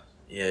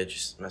yeah,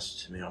 just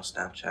message me on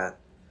Snapchat,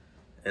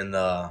 and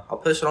I'll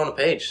post it on the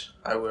page.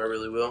 I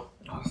really will.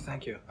 Oh,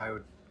 thank you. I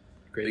would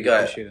greatly We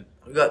got- appreciate it.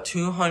 We got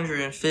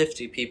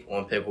 250 people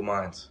on Pickle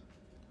Minds.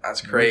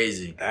 That's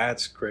crazy.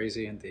 That's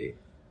crazy indeed.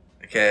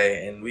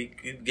 Okay, and we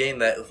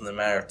gained that within a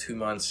matter of 2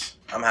 months.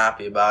 I'm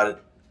happy about it.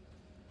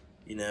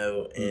 You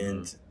know,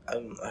 and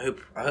I hope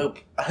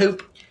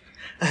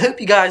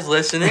you guys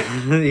listening.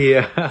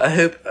 Yeah.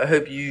 I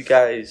hope you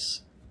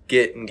guys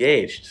get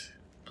engaged.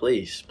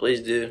 Please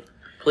do.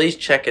 Please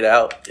check it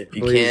out if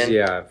you can.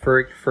 Yeah.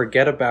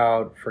 Forget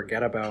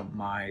about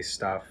my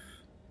stuff.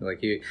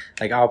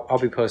 I'll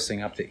be posting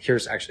updates.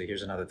 Here's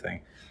another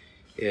thing.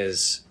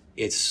 It's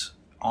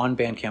on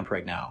Bandcamp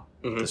right now.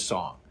 Mhm. The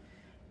song.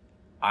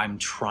 I'm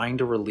trying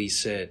to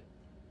release it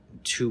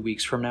 2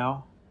 weeks from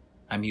now.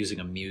 I'm using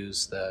a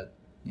Muse, the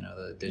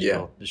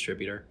digital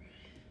distributor,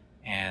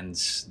 and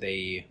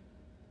I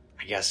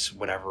guess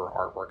whatever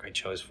artwork I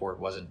chose for it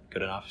wasn't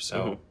good enough,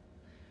 so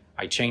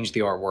I changed the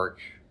artwork.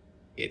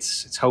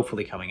 It's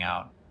hopefully coming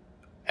out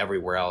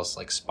everywhere else,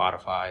 like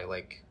Spotify,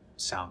 like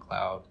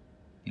SoundCloud,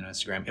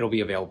 Instagram. It'll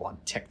be available on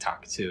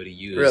TikTok too to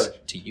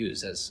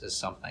use as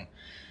something.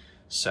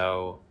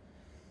 So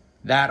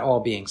that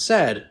all being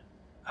said,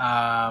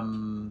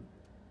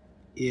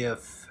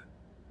 if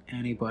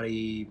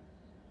anybody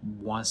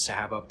wants to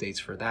have updates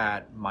for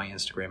that, my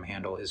Instagram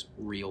handle is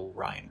Real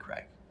Ryan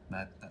Craig.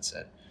 That's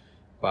it.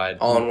 But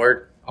All one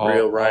word.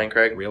 Real Ryan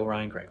Craig. Real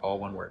Ryan Craig. All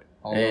one word.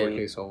 All And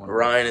lowercase. All one word.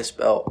 Ryan is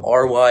spelled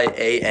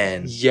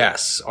RYAN.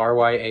 Yes,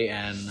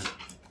 RYAN.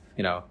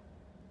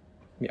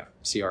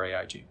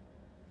 CRAIG.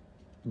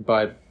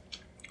 But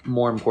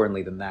more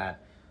importantly than that,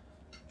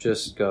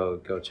 just go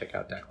check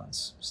out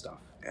Declan's stuff.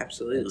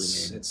 Absolutely,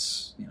 man.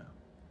 It's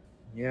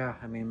yeah.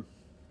 I mean,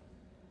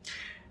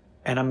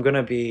 and I'm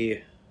gonna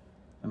be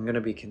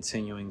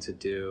continuing to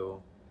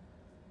do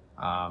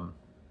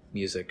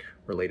music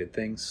related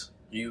things.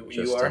 You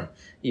Just, are?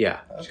 Yeah,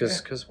 Okay.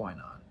 because why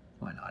not?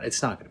 Why not?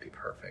 It's not gonna be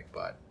perfect,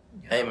 but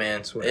Hey, man,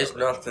 it's it's whatever.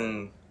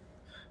 nothing.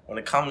 When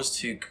it comes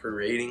to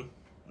creating,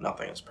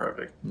 nothing is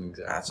perfect.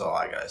 Exactly. That's all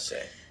I gotta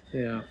say.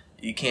 Yeah.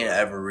 You can't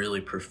ever really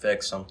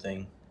perfect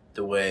something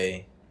the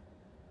way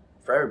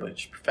for everybody.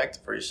 Just perfect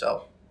it for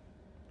yourself.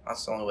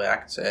 That's the only way I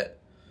can say it.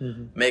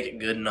 Mm-hmm. Make it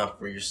good enough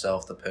for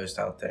yourself to post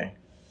out there.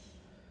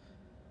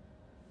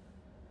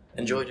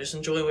 Just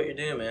enjoy what you're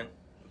doing, man.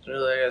 That's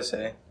really all I gotta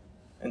say.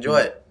 Enjoy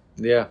it.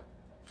 Yeah.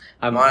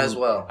 Might as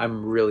well.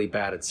 I'm really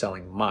bad at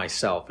selling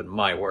myself and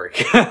my work.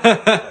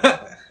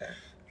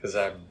 Because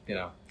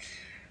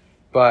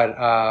But,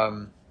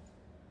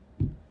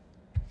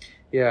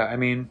 yeah, I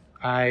mean,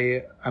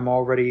 I'm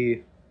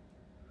already...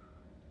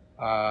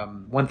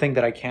 one thing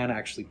that I can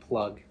actually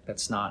plug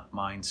that's not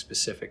mine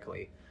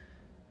specifically,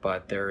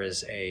 but there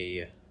is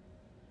a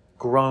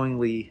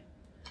growingly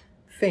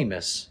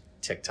famous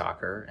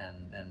TikToker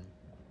and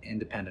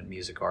independent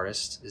music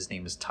artist. His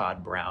name is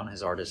Todd Brown.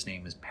 His artist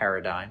name is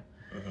Paradigm.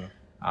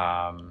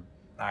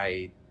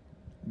 I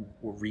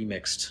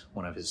remixed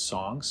one of his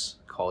songs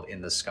called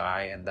In the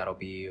Sky, and that'll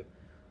be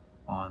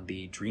on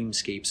the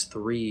Dreamscapes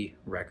 3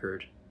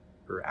 record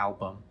or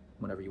album,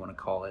 whatever you want to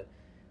call it,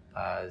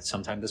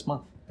 sometime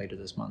later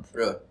this month.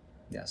 Really?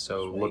 Yeah,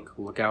 so Sweet.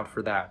 look out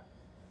for that.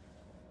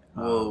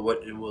 Well,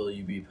 what will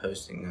you be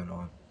posting then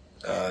on?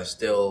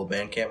 Still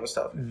Bandcamp and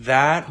stuff?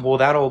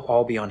 That'll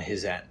all be on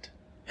his end.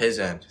 His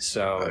end.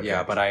 So Okay.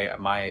 yeah, but I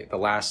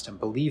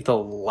believe the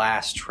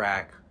last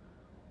track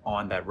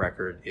on that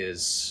record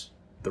is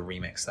the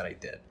remix that I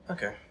did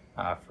Okay.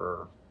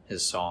 for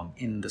his song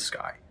In the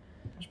Sky.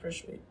 That's pretty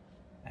sweet.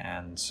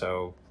 And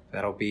so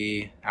that'll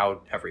be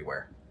out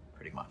everywhere,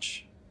 pretty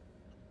much.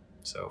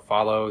 So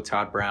follow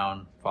Todd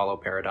Brown, follow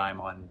Paradigm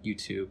on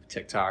YouTube,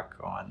 TikTok,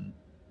 on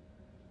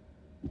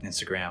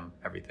Instagram,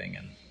 everything,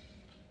 and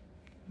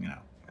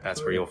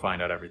that's where you'll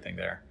find out everything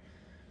there.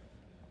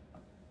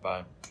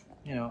 But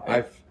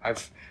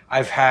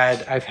I've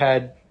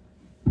had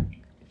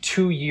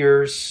 2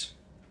 years,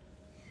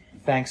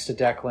 thanks to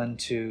Declan,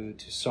 to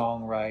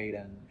songwrite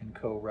and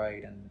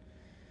co-write and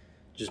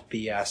just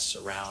BS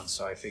around.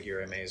 So I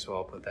figure I may as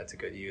well put that to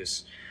good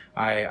use.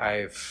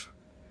 I've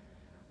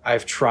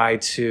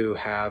tried to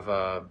have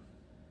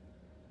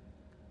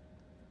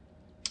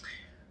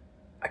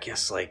I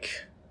guess,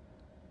 like,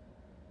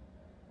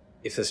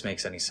 if this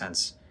makes any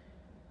sense,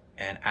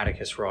 an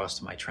Atticus Ross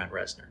to my Trent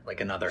Reznor,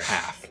 like another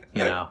half,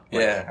 Like,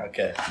 Yeah,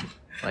 okay.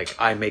 like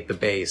I make the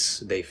bass,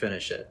 they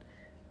finish it.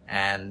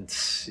 And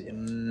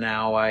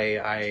now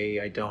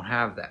I don't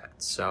have that.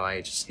 So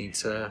I just need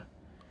to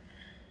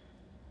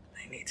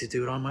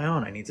do it on my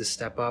own. I need to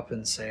step up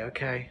and say,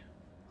 okay,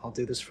 I'll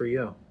do this for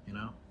you,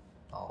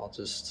 I'll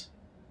just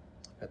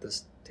get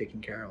this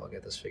taken care of. I'll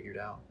get this figured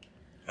out.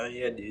 Oh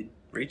yeah, dude.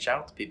 Reach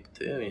out to people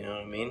too, you know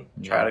what I mean?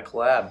 Yeah. Try to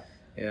collab.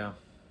 Yeah.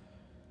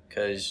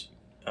 Because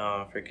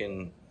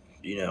many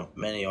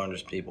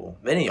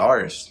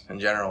artists in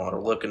general are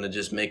looking to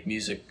just make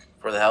music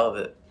for the hell of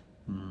it.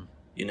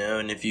 you know,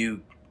 and if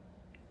you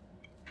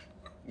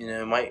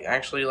might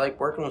actually like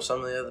working with some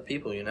of the other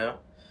people,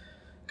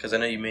 because I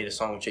know you made a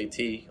song with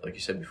JT, like you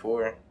said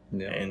before.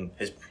 Yeah. And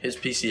his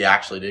PC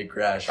actually did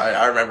crash.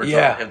 I remember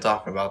him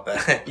talking about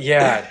that.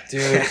 Yeah,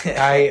 dude.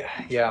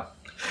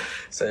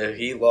 So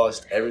he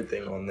lost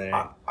everything on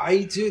there. I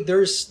do.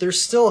 There's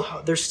still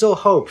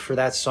hope for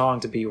that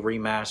song to be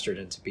remastered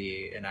and to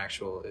be an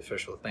actual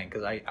official thing,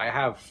 because I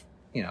have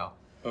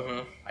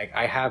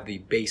I have the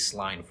bass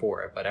line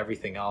for it, but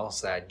everything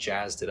else that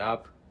jazzed it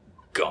up,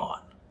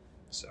 gone.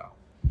 So.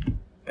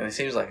 And it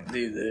seems like,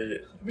 dude, to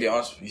be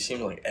honest with you,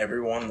 seems like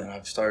everyone that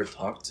I've started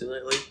talking to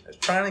lately is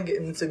trying to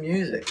get into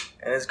music.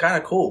 And it's kind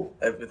of cool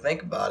if you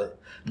think about it.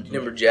 Mm-hmm. You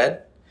remember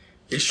Jed?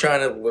 He's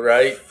trying to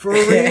write... For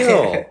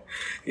real?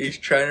 He's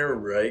trying to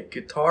write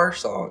guitar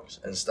songs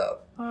and stuff.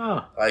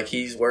 Oh. Like,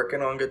 he's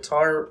working on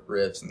guitar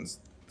riffs and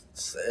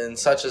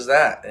such as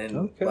that.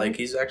 And, like,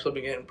 he's actually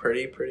been getting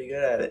pretty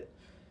good at it.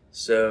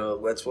 So,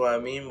 that's what I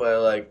mean by,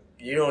 like,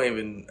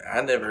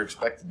 I never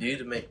expected you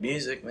to make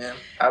music, man.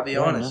 I'll be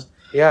honest.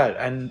 Yeah,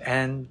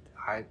 and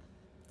I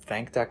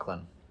thank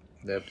Declan.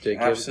 Give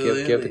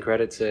the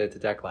credit to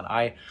Declan.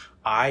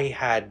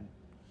 I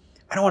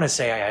don't want to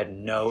say I had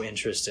no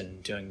interest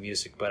in doing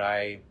music, but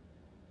I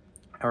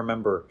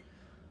remember,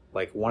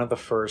 like, one of the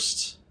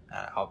first.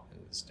 I'm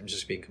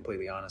just being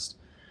completely honest.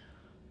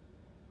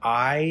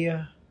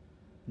 I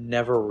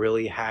never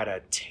really had a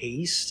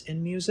taste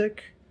in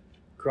music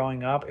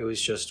growing up. It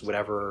was just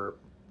whatever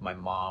my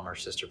mom or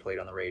sister played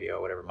on the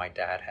radio, whatever my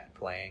dad had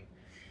playing.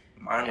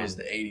 Mine was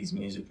the 80s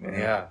music,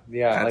 man.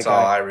 Yeah. That's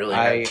all I really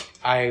had.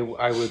 I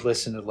would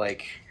listen to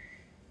like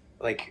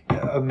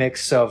a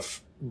mix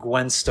of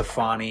Gwen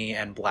Stefani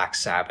and Black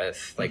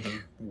Sabbath, like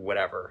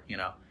whatever,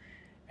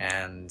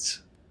 And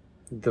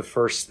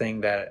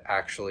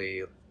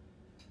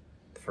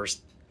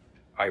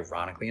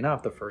ironically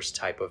enough, the first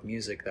type of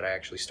music that I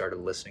actually started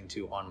listening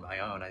to on my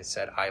own, I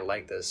said, I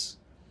like this,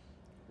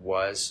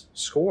 was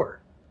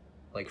score,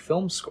 like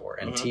film score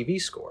and TV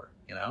score,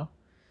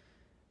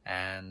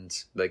 and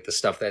like the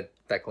stuff that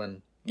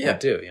Declan would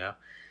do,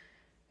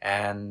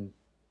 and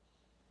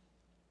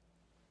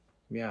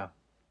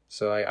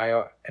so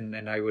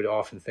I would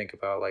often think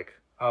about, like,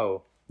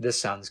 oh,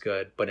 this sounds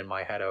good, but in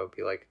my head I would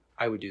be like,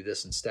 I would do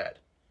this instead,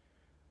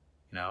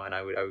 and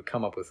I would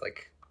come up with,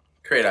 like,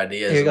 create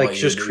ideas, like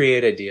just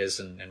create ideas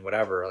and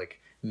whatever, like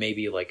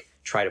maybe like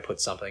try to put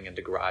something into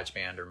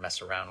GarageBand or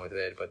mess around with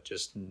it, but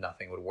just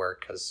nothing would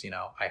work because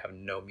I have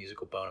no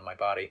musical bone in my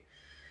body.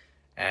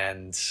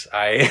 And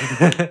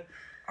I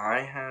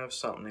have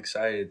something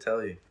exciting to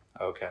tell you.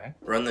 Okay.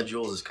 Run the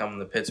Jewels is coming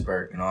to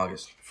Pittsburgh in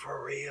August.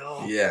 For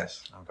real?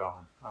 Yes. I'm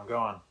going.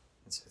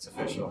 It's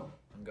official.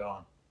 I'm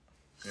going.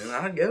 And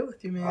I'd go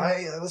with you, man.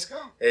 Let's go.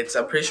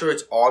 I'm pretty sure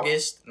it's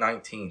August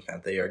 19th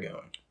that they are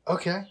going.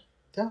 Okay.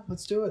 Yeah,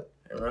 let's do it.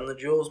 And Run the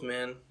Jewels,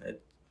 man.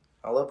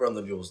 I love Run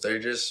the Jewels. They're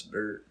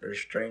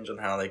strange on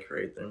how they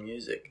create their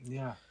music.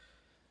 Yeah.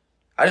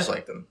 I just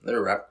like them.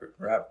 They're a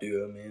rap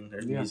duo, man.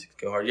 Their music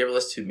go hard. You ever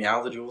listen to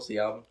Meow the Jewels, the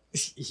album?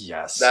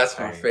 Yes. That's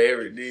my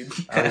favorite, dude.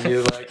 How do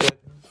you like it?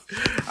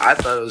 I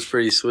thought it was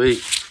pretty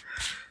sweet.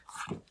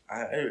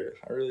 I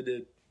really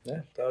did.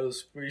 Yeah, thought it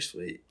was pretty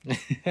sweet.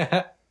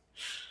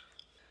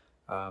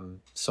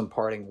 Some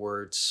parting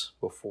words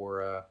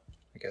before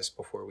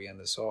we end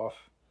this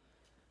off.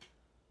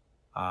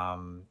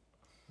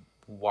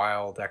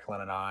 While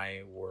Declan and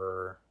I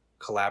were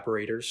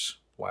collaborators,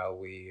 while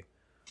we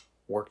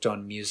worked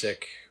on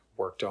music,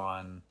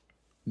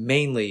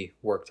 mainly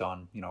worked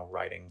on,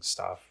 writing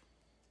stuff,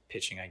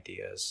 pitching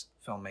ideas,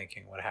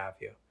 filmmaking, what have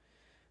you.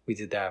 We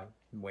did that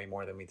way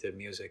more than we did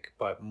music,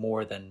 but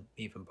more than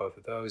even both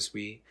of those,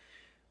 we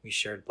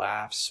shared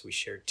laughs, we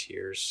shared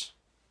tears,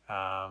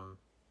 and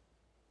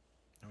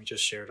we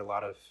just shared a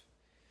lot of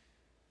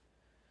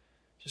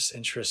just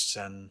interests.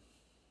 And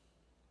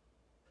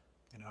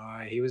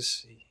he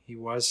was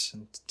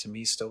and to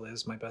me still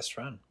is my best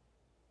friend,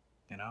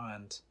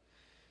 and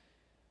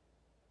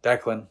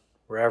Declan,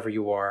 wherever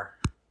you are,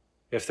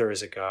 if there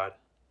is a God,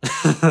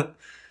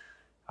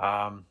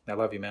 I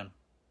love you, man.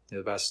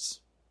 You're the best.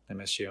 I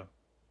miss you,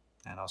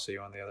 and I'll see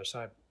you on the other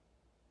side.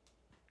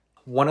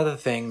 One of the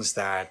things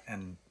that,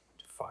 and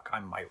fuck, I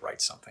might write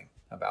something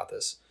about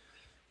this,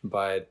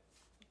 but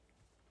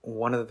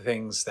one of the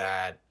things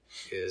that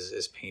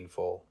is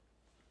painful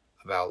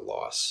about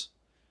loss,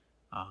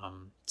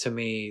 to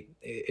me,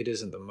 it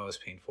isn't the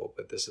most painful,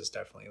 but this is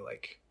definitely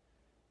like,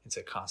 it's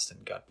a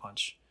constant gut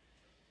punch,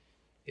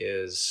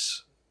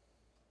 is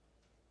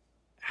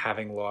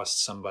having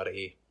lost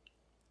somebody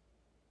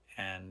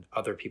and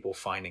other people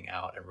finding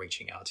out and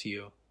reaching out to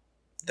you.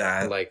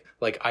 That I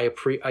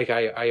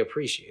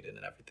appreciate it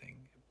and everything.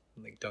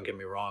 Like, don't get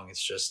me wrong.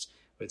 It's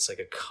like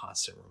a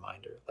constant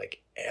reminder.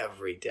 Like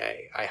every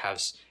day I've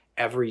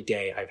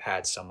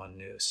had someone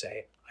new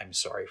say, I'm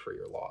sorry for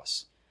your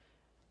loss.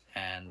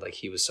 And like,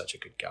 he was such a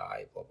good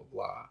guy, blah, blah,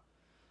 blah.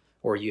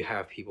 Or you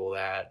have people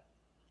that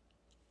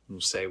will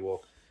say,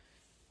 well,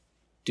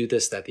 do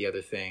this, that, the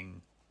other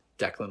thing.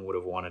 Declan would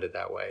have wanted it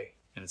that way.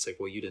 And it's like,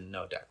 well, you didn't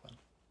know Declan.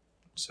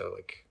 So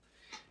like,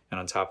 and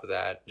on top of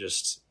that,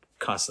 just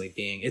constantly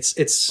being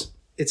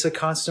it's a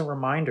constant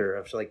reminder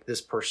of like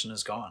this person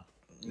is gone.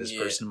 This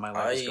person in my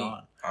life is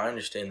gone. I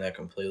understand that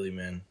completely,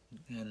 man.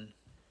 And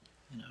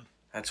you know,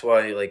 that's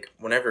why like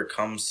whenever it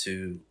comes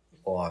to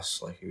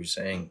loss, like you were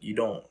saying,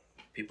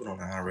 people don't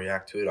know how to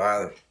react to it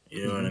either.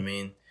 You know what I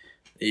mean?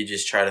 You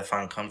just try to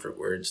find comfort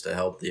words to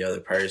help the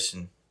other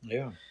person.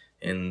 Yeah.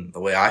 And the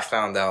way I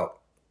found out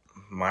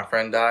my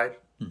friend died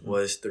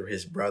was through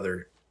his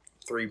brother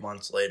 3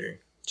 months later.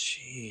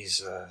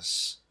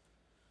 Jesus.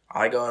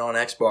 I got on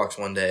Xbox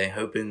one day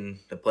hoping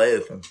to play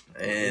with him.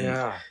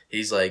 And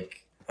he's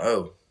like,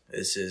 oh,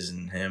 this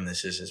isn't him.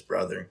 This is his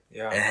brother.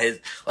 Yeah. And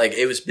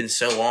it was been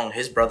so long.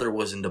 His brother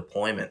was in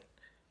deployment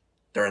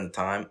during the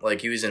time.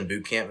 Like, he was in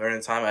boot camp during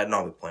the time.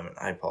 Not deployment.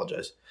 I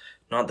apologize.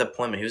 Not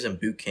deployment. He was in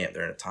boot camp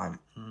during the time.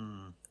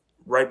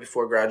 Right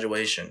before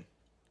graduation,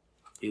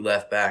 he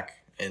left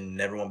back and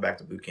never went back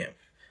to boot camp.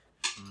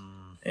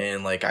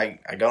 And, like, I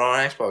got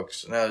on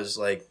Xbox, and I was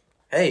like,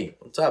 hey,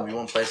 what's up? You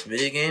want to play some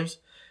video games?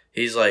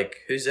 He's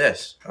like, who's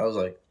this? I was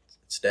like,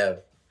 it's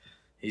Dev.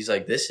 He's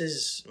like, this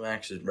is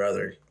Max's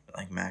brother.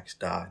 Like, Max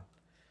died.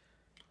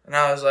 And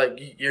I was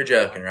like, you're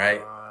joking,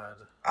 right? God.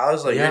 I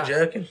was like, you're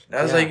joking?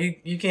 I was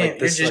like, you can't, like,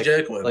 you're just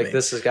joking with me. Like,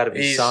 this has got to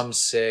be some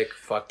sick,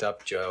 fucked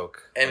up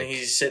joke. And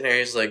he's sitting there,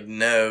 he's like,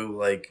 no,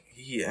 like,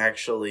 he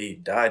actually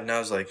died. And I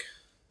was like,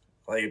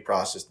 he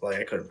processed, like,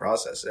 I couldn't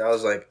process it. I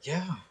was like,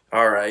 yeah.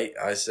 All right.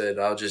 I said,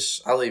 I'll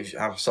leave.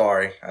 I'm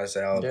sorry. I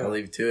said, I'll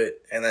leave you to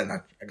it. And then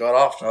I got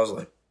off and I was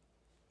like,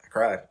 I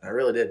cried. I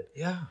really did.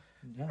 Yeah.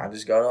 I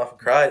just got off and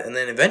cried. And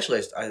then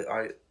eventually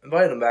I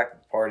invited him back to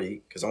the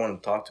party because I wanted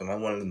to talk to him. I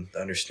wanted him to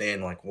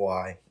understand, like,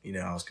 why,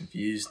 I was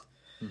confused.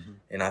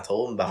 And I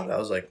told him about it. I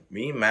was like,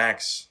 me and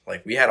Max,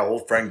 like, we had a whole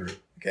friend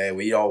group. Okay.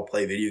 We all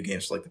play video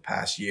games for like the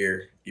past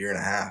year and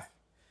a half.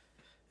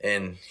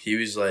 And he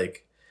was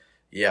like,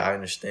 yeah, I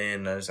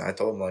understand. I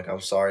told him, like,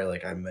 I'm sorry,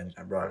 like, I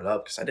brought it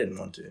up because I didn't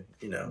want to,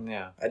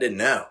 Yeah. I didn't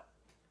know.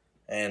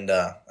 And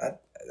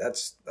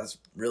that's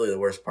really the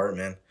worst part,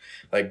 man.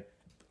 Like,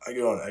 I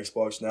go on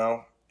Xbox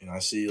now, and I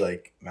see,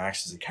 like,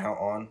 Max's account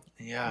on.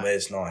 Yeah. But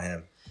it's not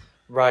him.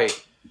 Right.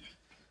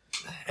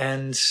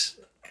 And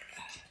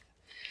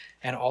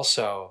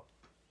also,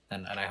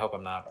 and I hope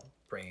I'm not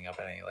bringing up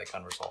any, like,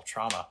 unresolved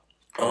trauma.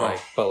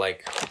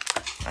 But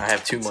I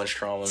have too much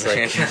trauma, man.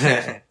 Like,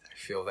 I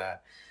feel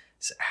that.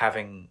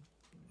 Having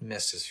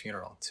missed his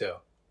funeral too,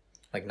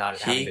 like not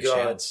having the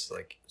chance.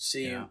 Like,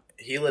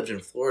 he lived in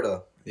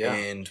Florida,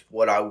 and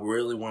what I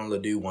really wanted to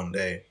do one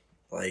day,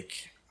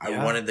 like,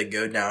 I wanted to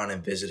go down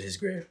and visit his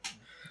grave.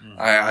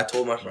 I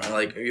told my friend,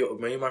 like,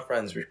 me and my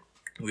friends,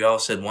 we all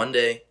said one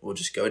day we'll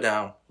just go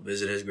down,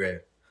 visit his grave.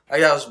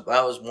 Like,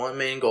 that was one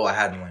main goal I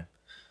had in life.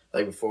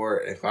 Like,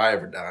 before, if I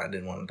ever die, I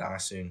didn't want to die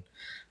soon.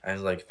 I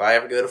was like, if I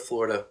ever go to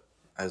Florida,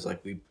 I was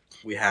like,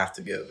 we have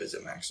to go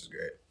visit Max's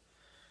grave.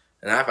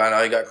 And I found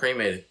out he got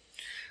cremated.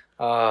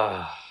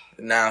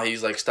 Now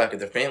he's, like, stuck at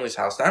their family's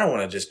house. I don't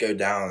want to just go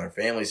down to their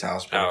family's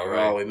house.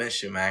 But, we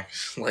miss you,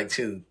 Max. Like,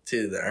 to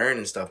the urn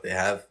and stuff they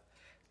have.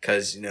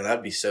 Because,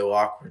 that'd be so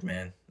awkward,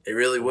 man. It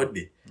really would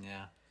be.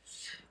 Yeah.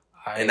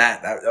 And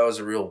that was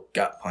a real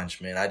gut punch,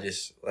 man. I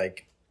just,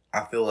 like,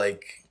 I feel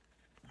like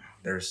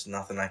there's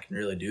nothing I can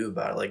really do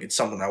about it. Like, it's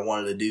something I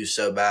wanted to do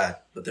so bad,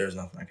 but there's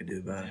nothing I could do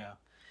about it. Yeah.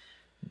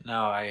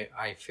 No,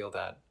 I feel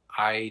that.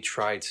 I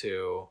try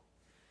to...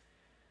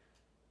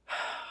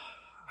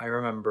 I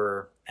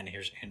remember, and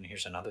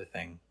here's another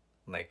thing,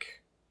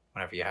 like,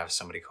 whenever you have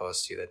somebody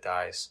close to you that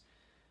dies,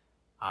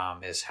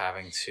 is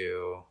having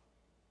to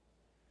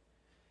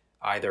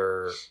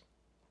either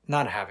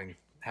not having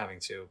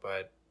to,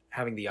 but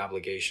having the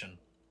obligation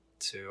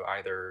to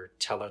either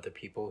tell other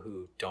people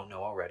who don't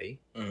know already,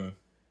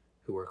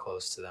 who are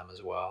close to them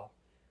as well,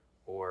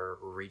 or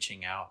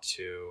reaching out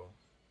to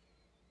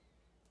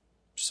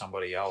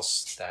somebody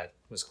else that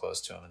was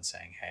close to him and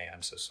saying, hey,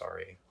 I'm so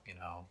sorry,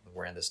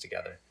 we're in this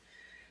together.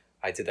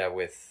 I did that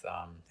with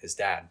his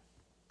dad,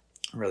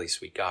 a really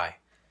sweet guy.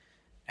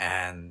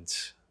 And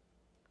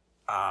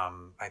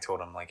I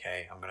told him, like,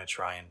 hey, I'm going to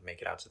try and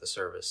make it out to the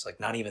service.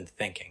 Like, not even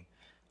thinking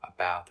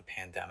about the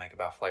pandemic,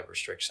 about flight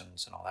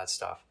restrictions and all that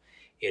stuff.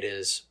 It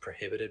is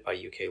prohibited by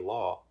UK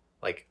law.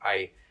 Like,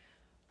 I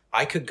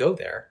could go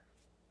there,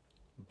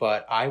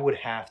 but I would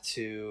have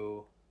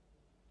to...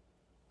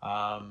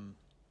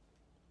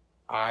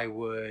 I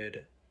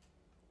would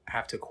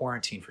have to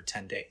quarantine for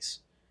 10 days.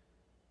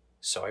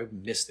 So I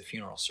missed the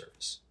funeral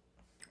service,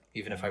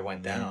 even if I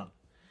went down.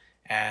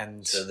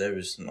 And so there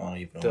was not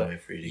even a way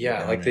for you to get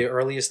down. Like, the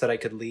earliest that I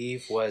could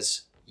leave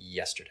was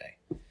yesterday.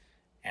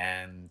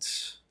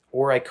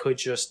 Or I could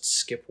just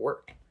skip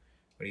work.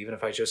 But even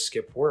if I just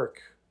skip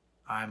work,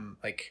 I'm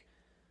like,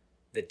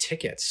 the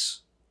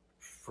tickets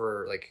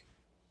for, like,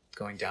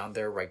 going down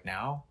there right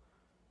now,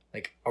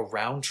 like, a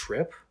round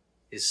trip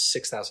is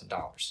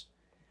 $6,000.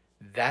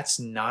 That's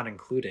not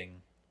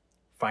including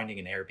finding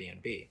an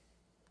Airbnb.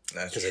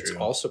 That's because it's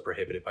also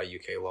prohibited by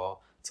UK law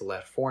to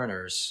let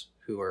foreigners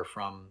who are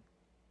from,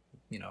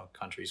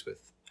 countries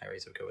with high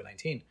rates of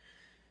COVID-19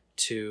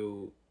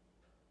 to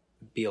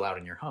be allowed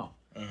in your home.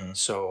 Mm-hmm.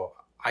 So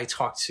I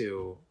talked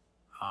to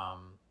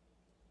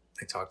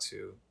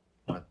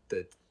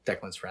the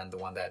Declan's friend, the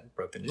one that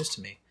broke the news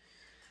to me.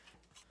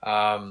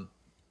 And,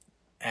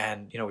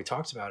 you know, we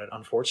talked about it.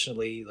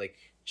 Unfortunately, like,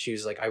 she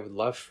was like, I would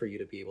love for you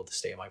to be able to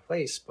stay at my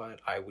place, but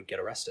I would get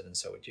arrested and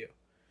so would you.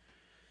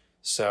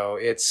 So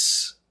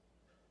it's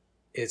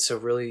a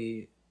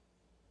really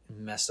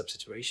messed up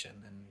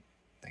situation, and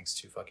thanks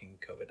to fucking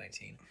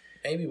COVID-19.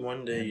 Maybe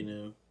one day, you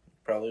know,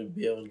 probably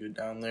be able to go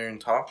down there and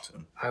talk to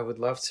him. I would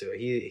love to.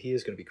 He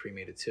is going to be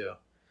cremated too,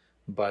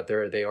 but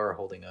they are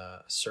holding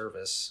a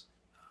service.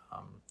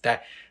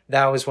 That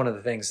was one of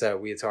the things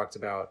that we had talked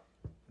about.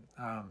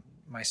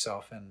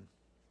 Myself and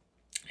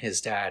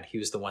his dad. He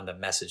was the one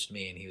that messaged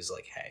me, and he was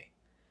like, "Hey,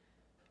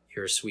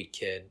 you're a sweet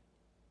kid.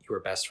 You were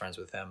best friends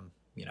with him.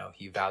 You know,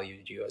 he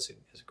valued you as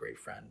a great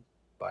friend,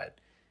 but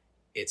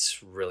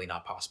it's really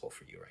not possible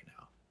for you right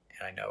now.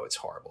 And I know it's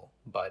horrible,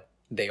 but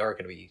they are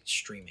going to be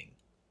streaming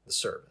the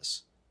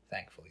service,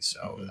 thankfully. So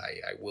Mm-hmm.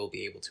 I will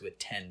be able to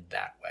attend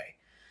that way.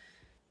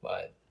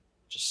 But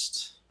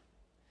just,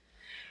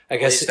 I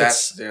guess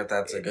that's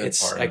a good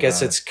part. I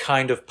guess it's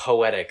kind of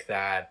poetic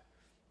that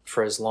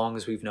for as long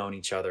as we've known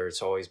each other,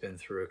 it's always been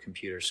through a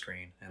computer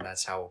screen, and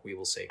that's how we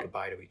will say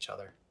goodbye to each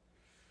other.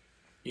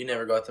 You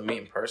never got to meet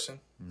in person?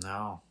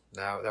 No,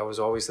 that was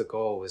always the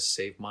goal, was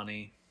save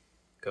money,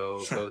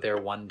 go there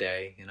one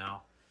day, you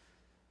know.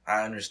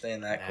 I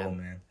understand that goal,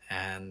 man.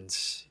 And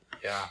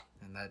yeah,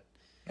 and that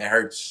it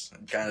hurts.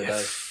 It kind of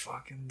does. It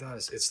fucking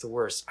does. It's the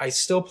worst. I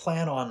still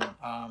plan on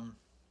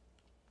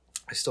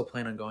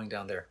going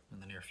down there in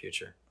the near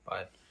future,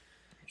 but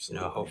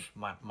Absolutely. you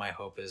know, my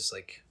hope is,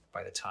 like,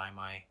 by the time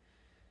I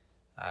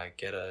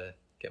get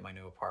my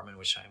new apartment,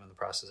 which I am in the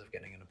process of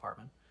getting an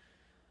apartment.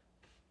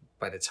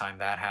 By the time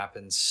that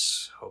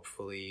happens,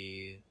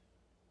 hopefully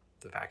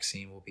the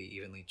vaccine will be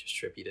evenly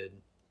distributed.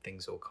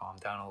 Things will calm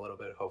down a little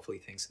bit. Hopefully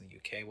things in the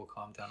UK will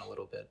calm down a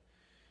little bit,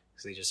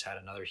 because they just had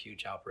another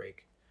huge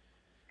outbreak.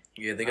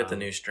 Yeah, they got the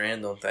new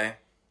strand, don't they?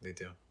 They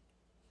do.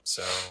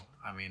 So,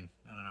 I mean,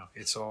 I don't know.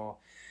 It's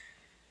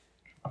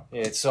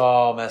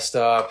all messed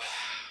up,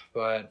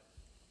 but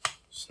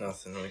there's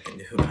nothing we can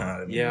do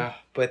about it. Yeah,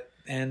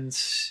 and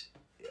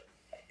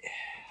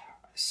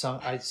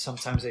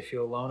sometimes I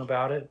feel alone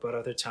about it, but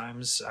other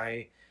times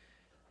I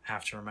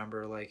have to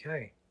remember, like,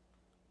 hey,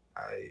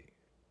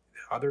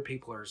 other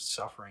people are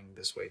suffering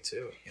this way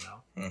too, you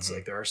know? Mm-hmm. It's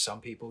like there are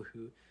some people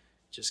who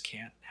just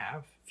can't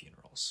have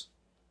funerals,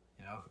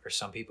 you know, or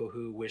some people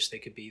who wish they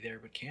could be there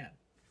but can't,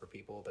 for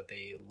people that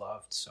they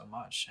loved so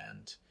much.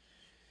 And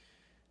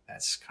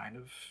that's kind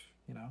of,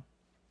 you know,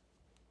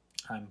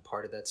 I'm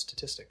part of that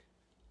statistic.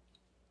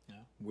 You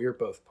know, we're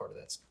both part of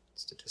that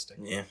statistic.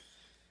 Yeah,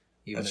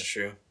 that's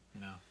true.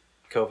 You know,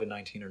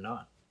 COVID-19 or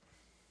not.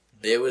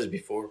 It was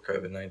before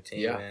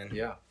COVID-19, man.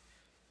 Yeah.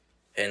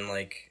 And,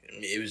 like,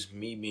 it was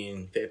me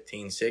being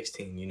 15,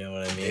 16, you know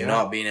what I mean? Yeah.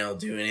 Not being able to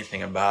do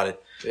anything about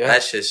it. Yeah.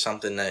 That's just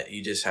something that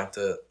you just have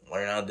to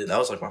learn how to do. That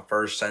was, like, my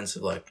first sense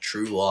of, like,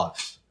 true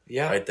loss.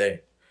 Yeah. Right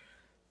there.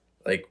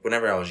 Like,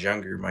 whenever I was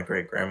younger, my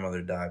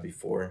great-grandmother died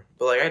before.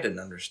 But, like, I didn't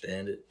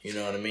understand it. You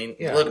know what I mean?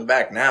 Yeah. Looking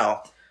back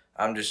now,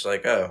 I'm just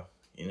like, oh,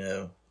 you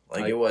know,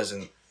 like it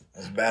wasn't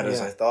as bad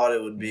as I thought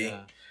it would be.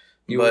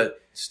 Yeah.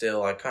 But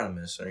still, I kind of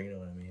miss her. You know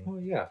what I mean?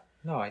 Well, yeah.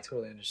 No, I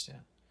totally understand.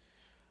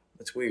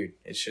 It's weird.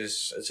 It's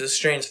just a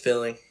strange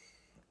feeling.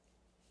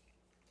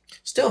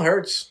 Still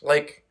hurts.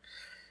 Like,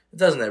 it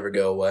doesn't ever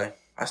go away.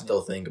 I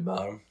still think about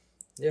them.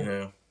 Yeah. You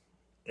know?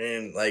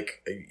 And,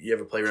 like, you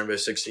ever play Rainbow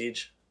Six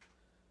Siege?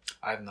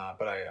 I've not,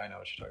 but I know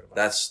what you're talking about.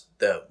 That's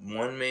the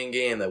one main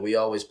game that we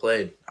always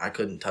played. I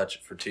couldn't touch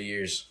it for 2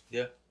 years.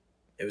 Yeah.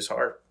 It was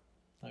hard.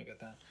 I get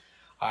that.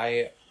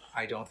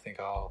 I don't think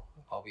I'll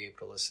be able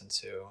to listen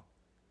to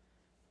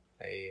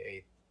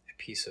a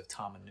piece of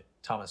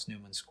Thomas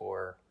Newman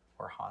score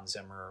or Hans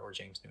Zimmer or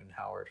James Newton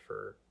Howard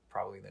for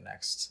probably the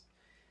next,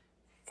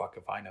 fuck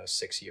if I know,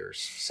 6 years,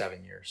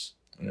 7 years.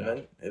 You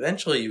know?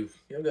 Eventually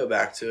you'll go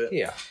back to it.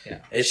 Yeah.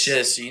 It's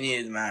just, you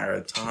need a matter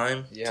of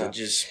time to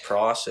just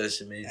process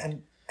it. Maybe.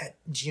 And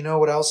do you know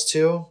what else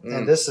too?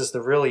 And this is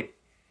the really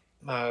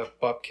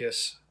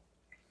bupkis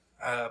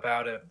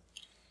about it,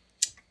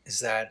 is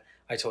that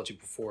I told you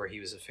before he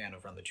was a fan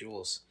of Run the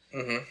Jewels.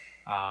 Mm-hmm.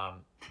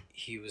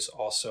 He was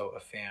also a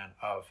fan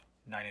of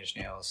Nine Inch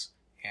Nails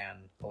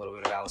and a little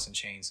bit of Alice in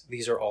Chains.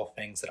 These are all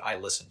things that I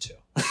listen to.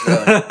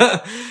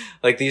 Really?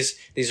 Like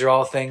these are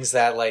all things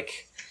that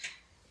like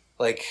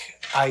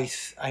I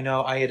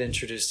know I had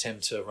introduced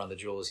him to Run the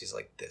Jewels. He's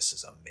like, this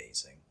is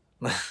amazing.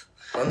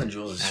 Run the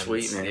Jewels is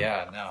sweet, man.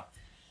 Yeah, no.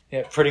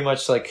 Yeah, pretty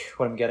much like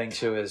what I'm getting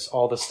to is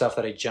all the stuff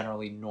that I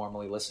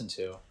normally listen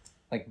to.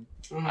 Like,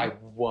 I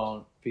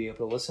won't be able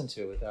to listen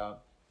to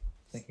without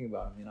thinking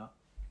about him, you know?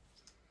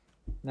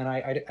 And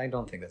I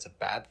don't think that's a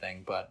bad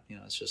thing, but, you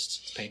know,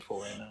 it's painful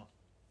right now.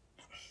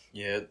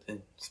 Yeah,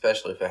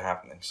 especially if it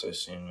happened so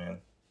soon, man.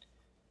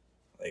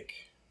 Like,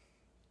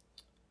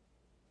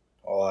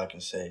 all I can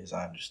say is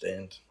I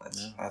understand.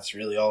 That's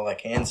really all I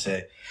can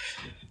say.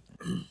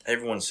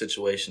 everyone's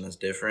situation is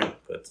different,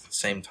 but at the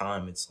same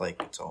time, it's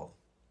like it's all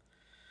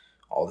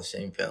the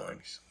same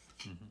feelings.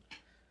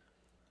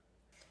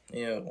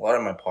 You know, a lot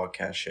of my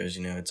podcast shows,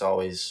 you know, it's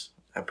always,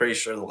 I'm pretty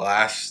sure the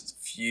last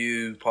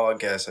few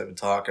podcasts I've been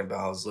talking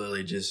about is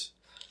literally just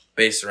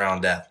based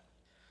around death.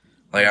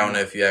 Like, I don't know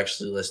if you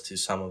actually listened to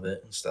some of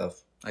it and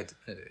stuff. I do,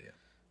 yeah.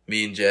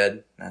 Me and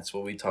Jed, that's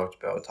what we talked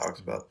about. We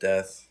talked about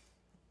death,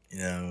 you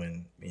know,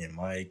 and me and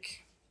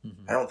Mike.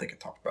 I don't think I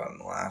talked about it in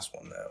the last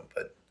one, though,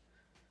 but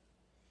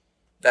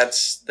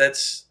that's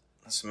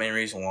the main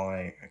reason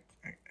why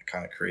I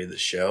kind of created the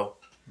show.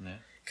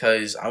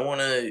 Because I want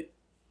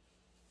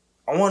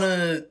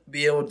to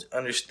be able to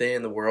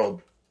understand the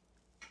world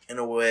in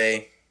a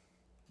way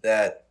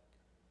that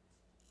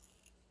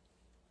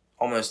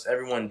almost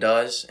everyone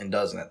does and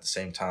doesn't at the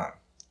same time.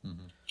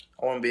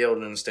 I want to be able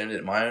to understand it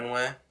in my own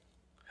way,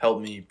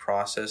 help me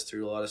process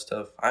through a lot of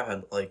stuff. I've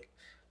had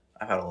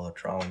a lot of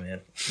trauma,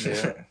 man.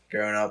 Yeah.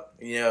 Growing up,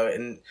 you know,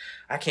 and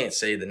I can't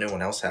say that no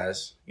one else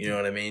has. You know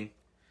what I mean?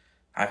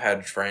 I've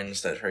had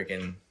friends that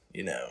freaking,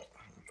 you know,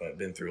 I've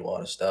been through a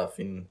lot of stuff,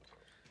 and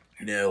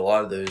you know, a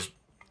lot of those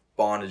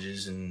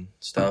bondages and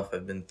stuff.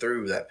 I've been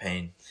through that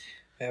pain.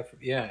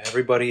 Yeah,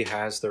 everybody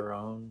has their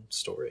own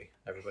story.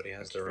 Everybody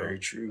has their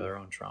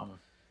own trauma.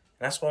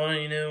 That's why,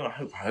 you know, I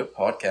hope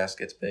podcast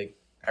gets big.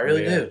 I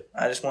really do.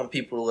 I just want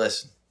people to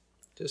listen.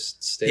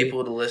 Just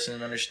people to listen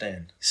and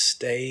understand.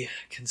 Stay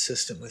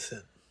consistent with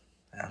it.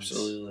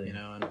 Absolutely. You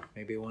know, and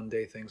maybe one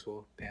day things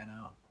will pan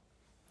out.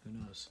 Who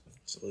knows?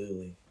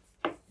 Absolutely.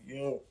 You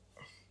know,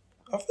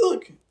 I feel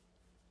like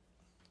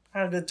I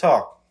had a good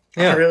talk.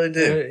 Yeah. I really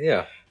do.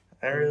 Yeah.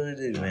 I really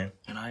do, man.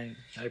 And I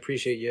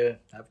appreciate you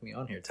having me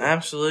on here, too.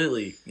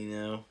 Absolutely.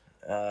 You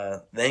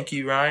know, thank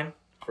you, Ryan,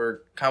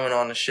 for coming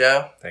on the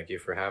show. Thank you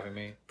for having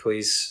me.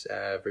 Please,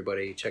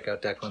 everybody, check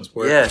out Declan's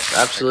work. Yes,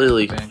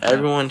 absolutely.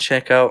 Everyone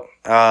check out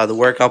the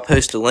work. I'll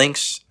post the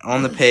links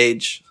on the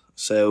page,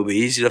 so it'll be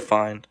easy to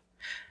find.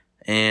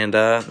 And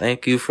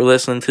thank you for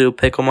listening to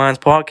Pickle Minds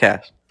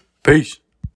Podcast. Peace.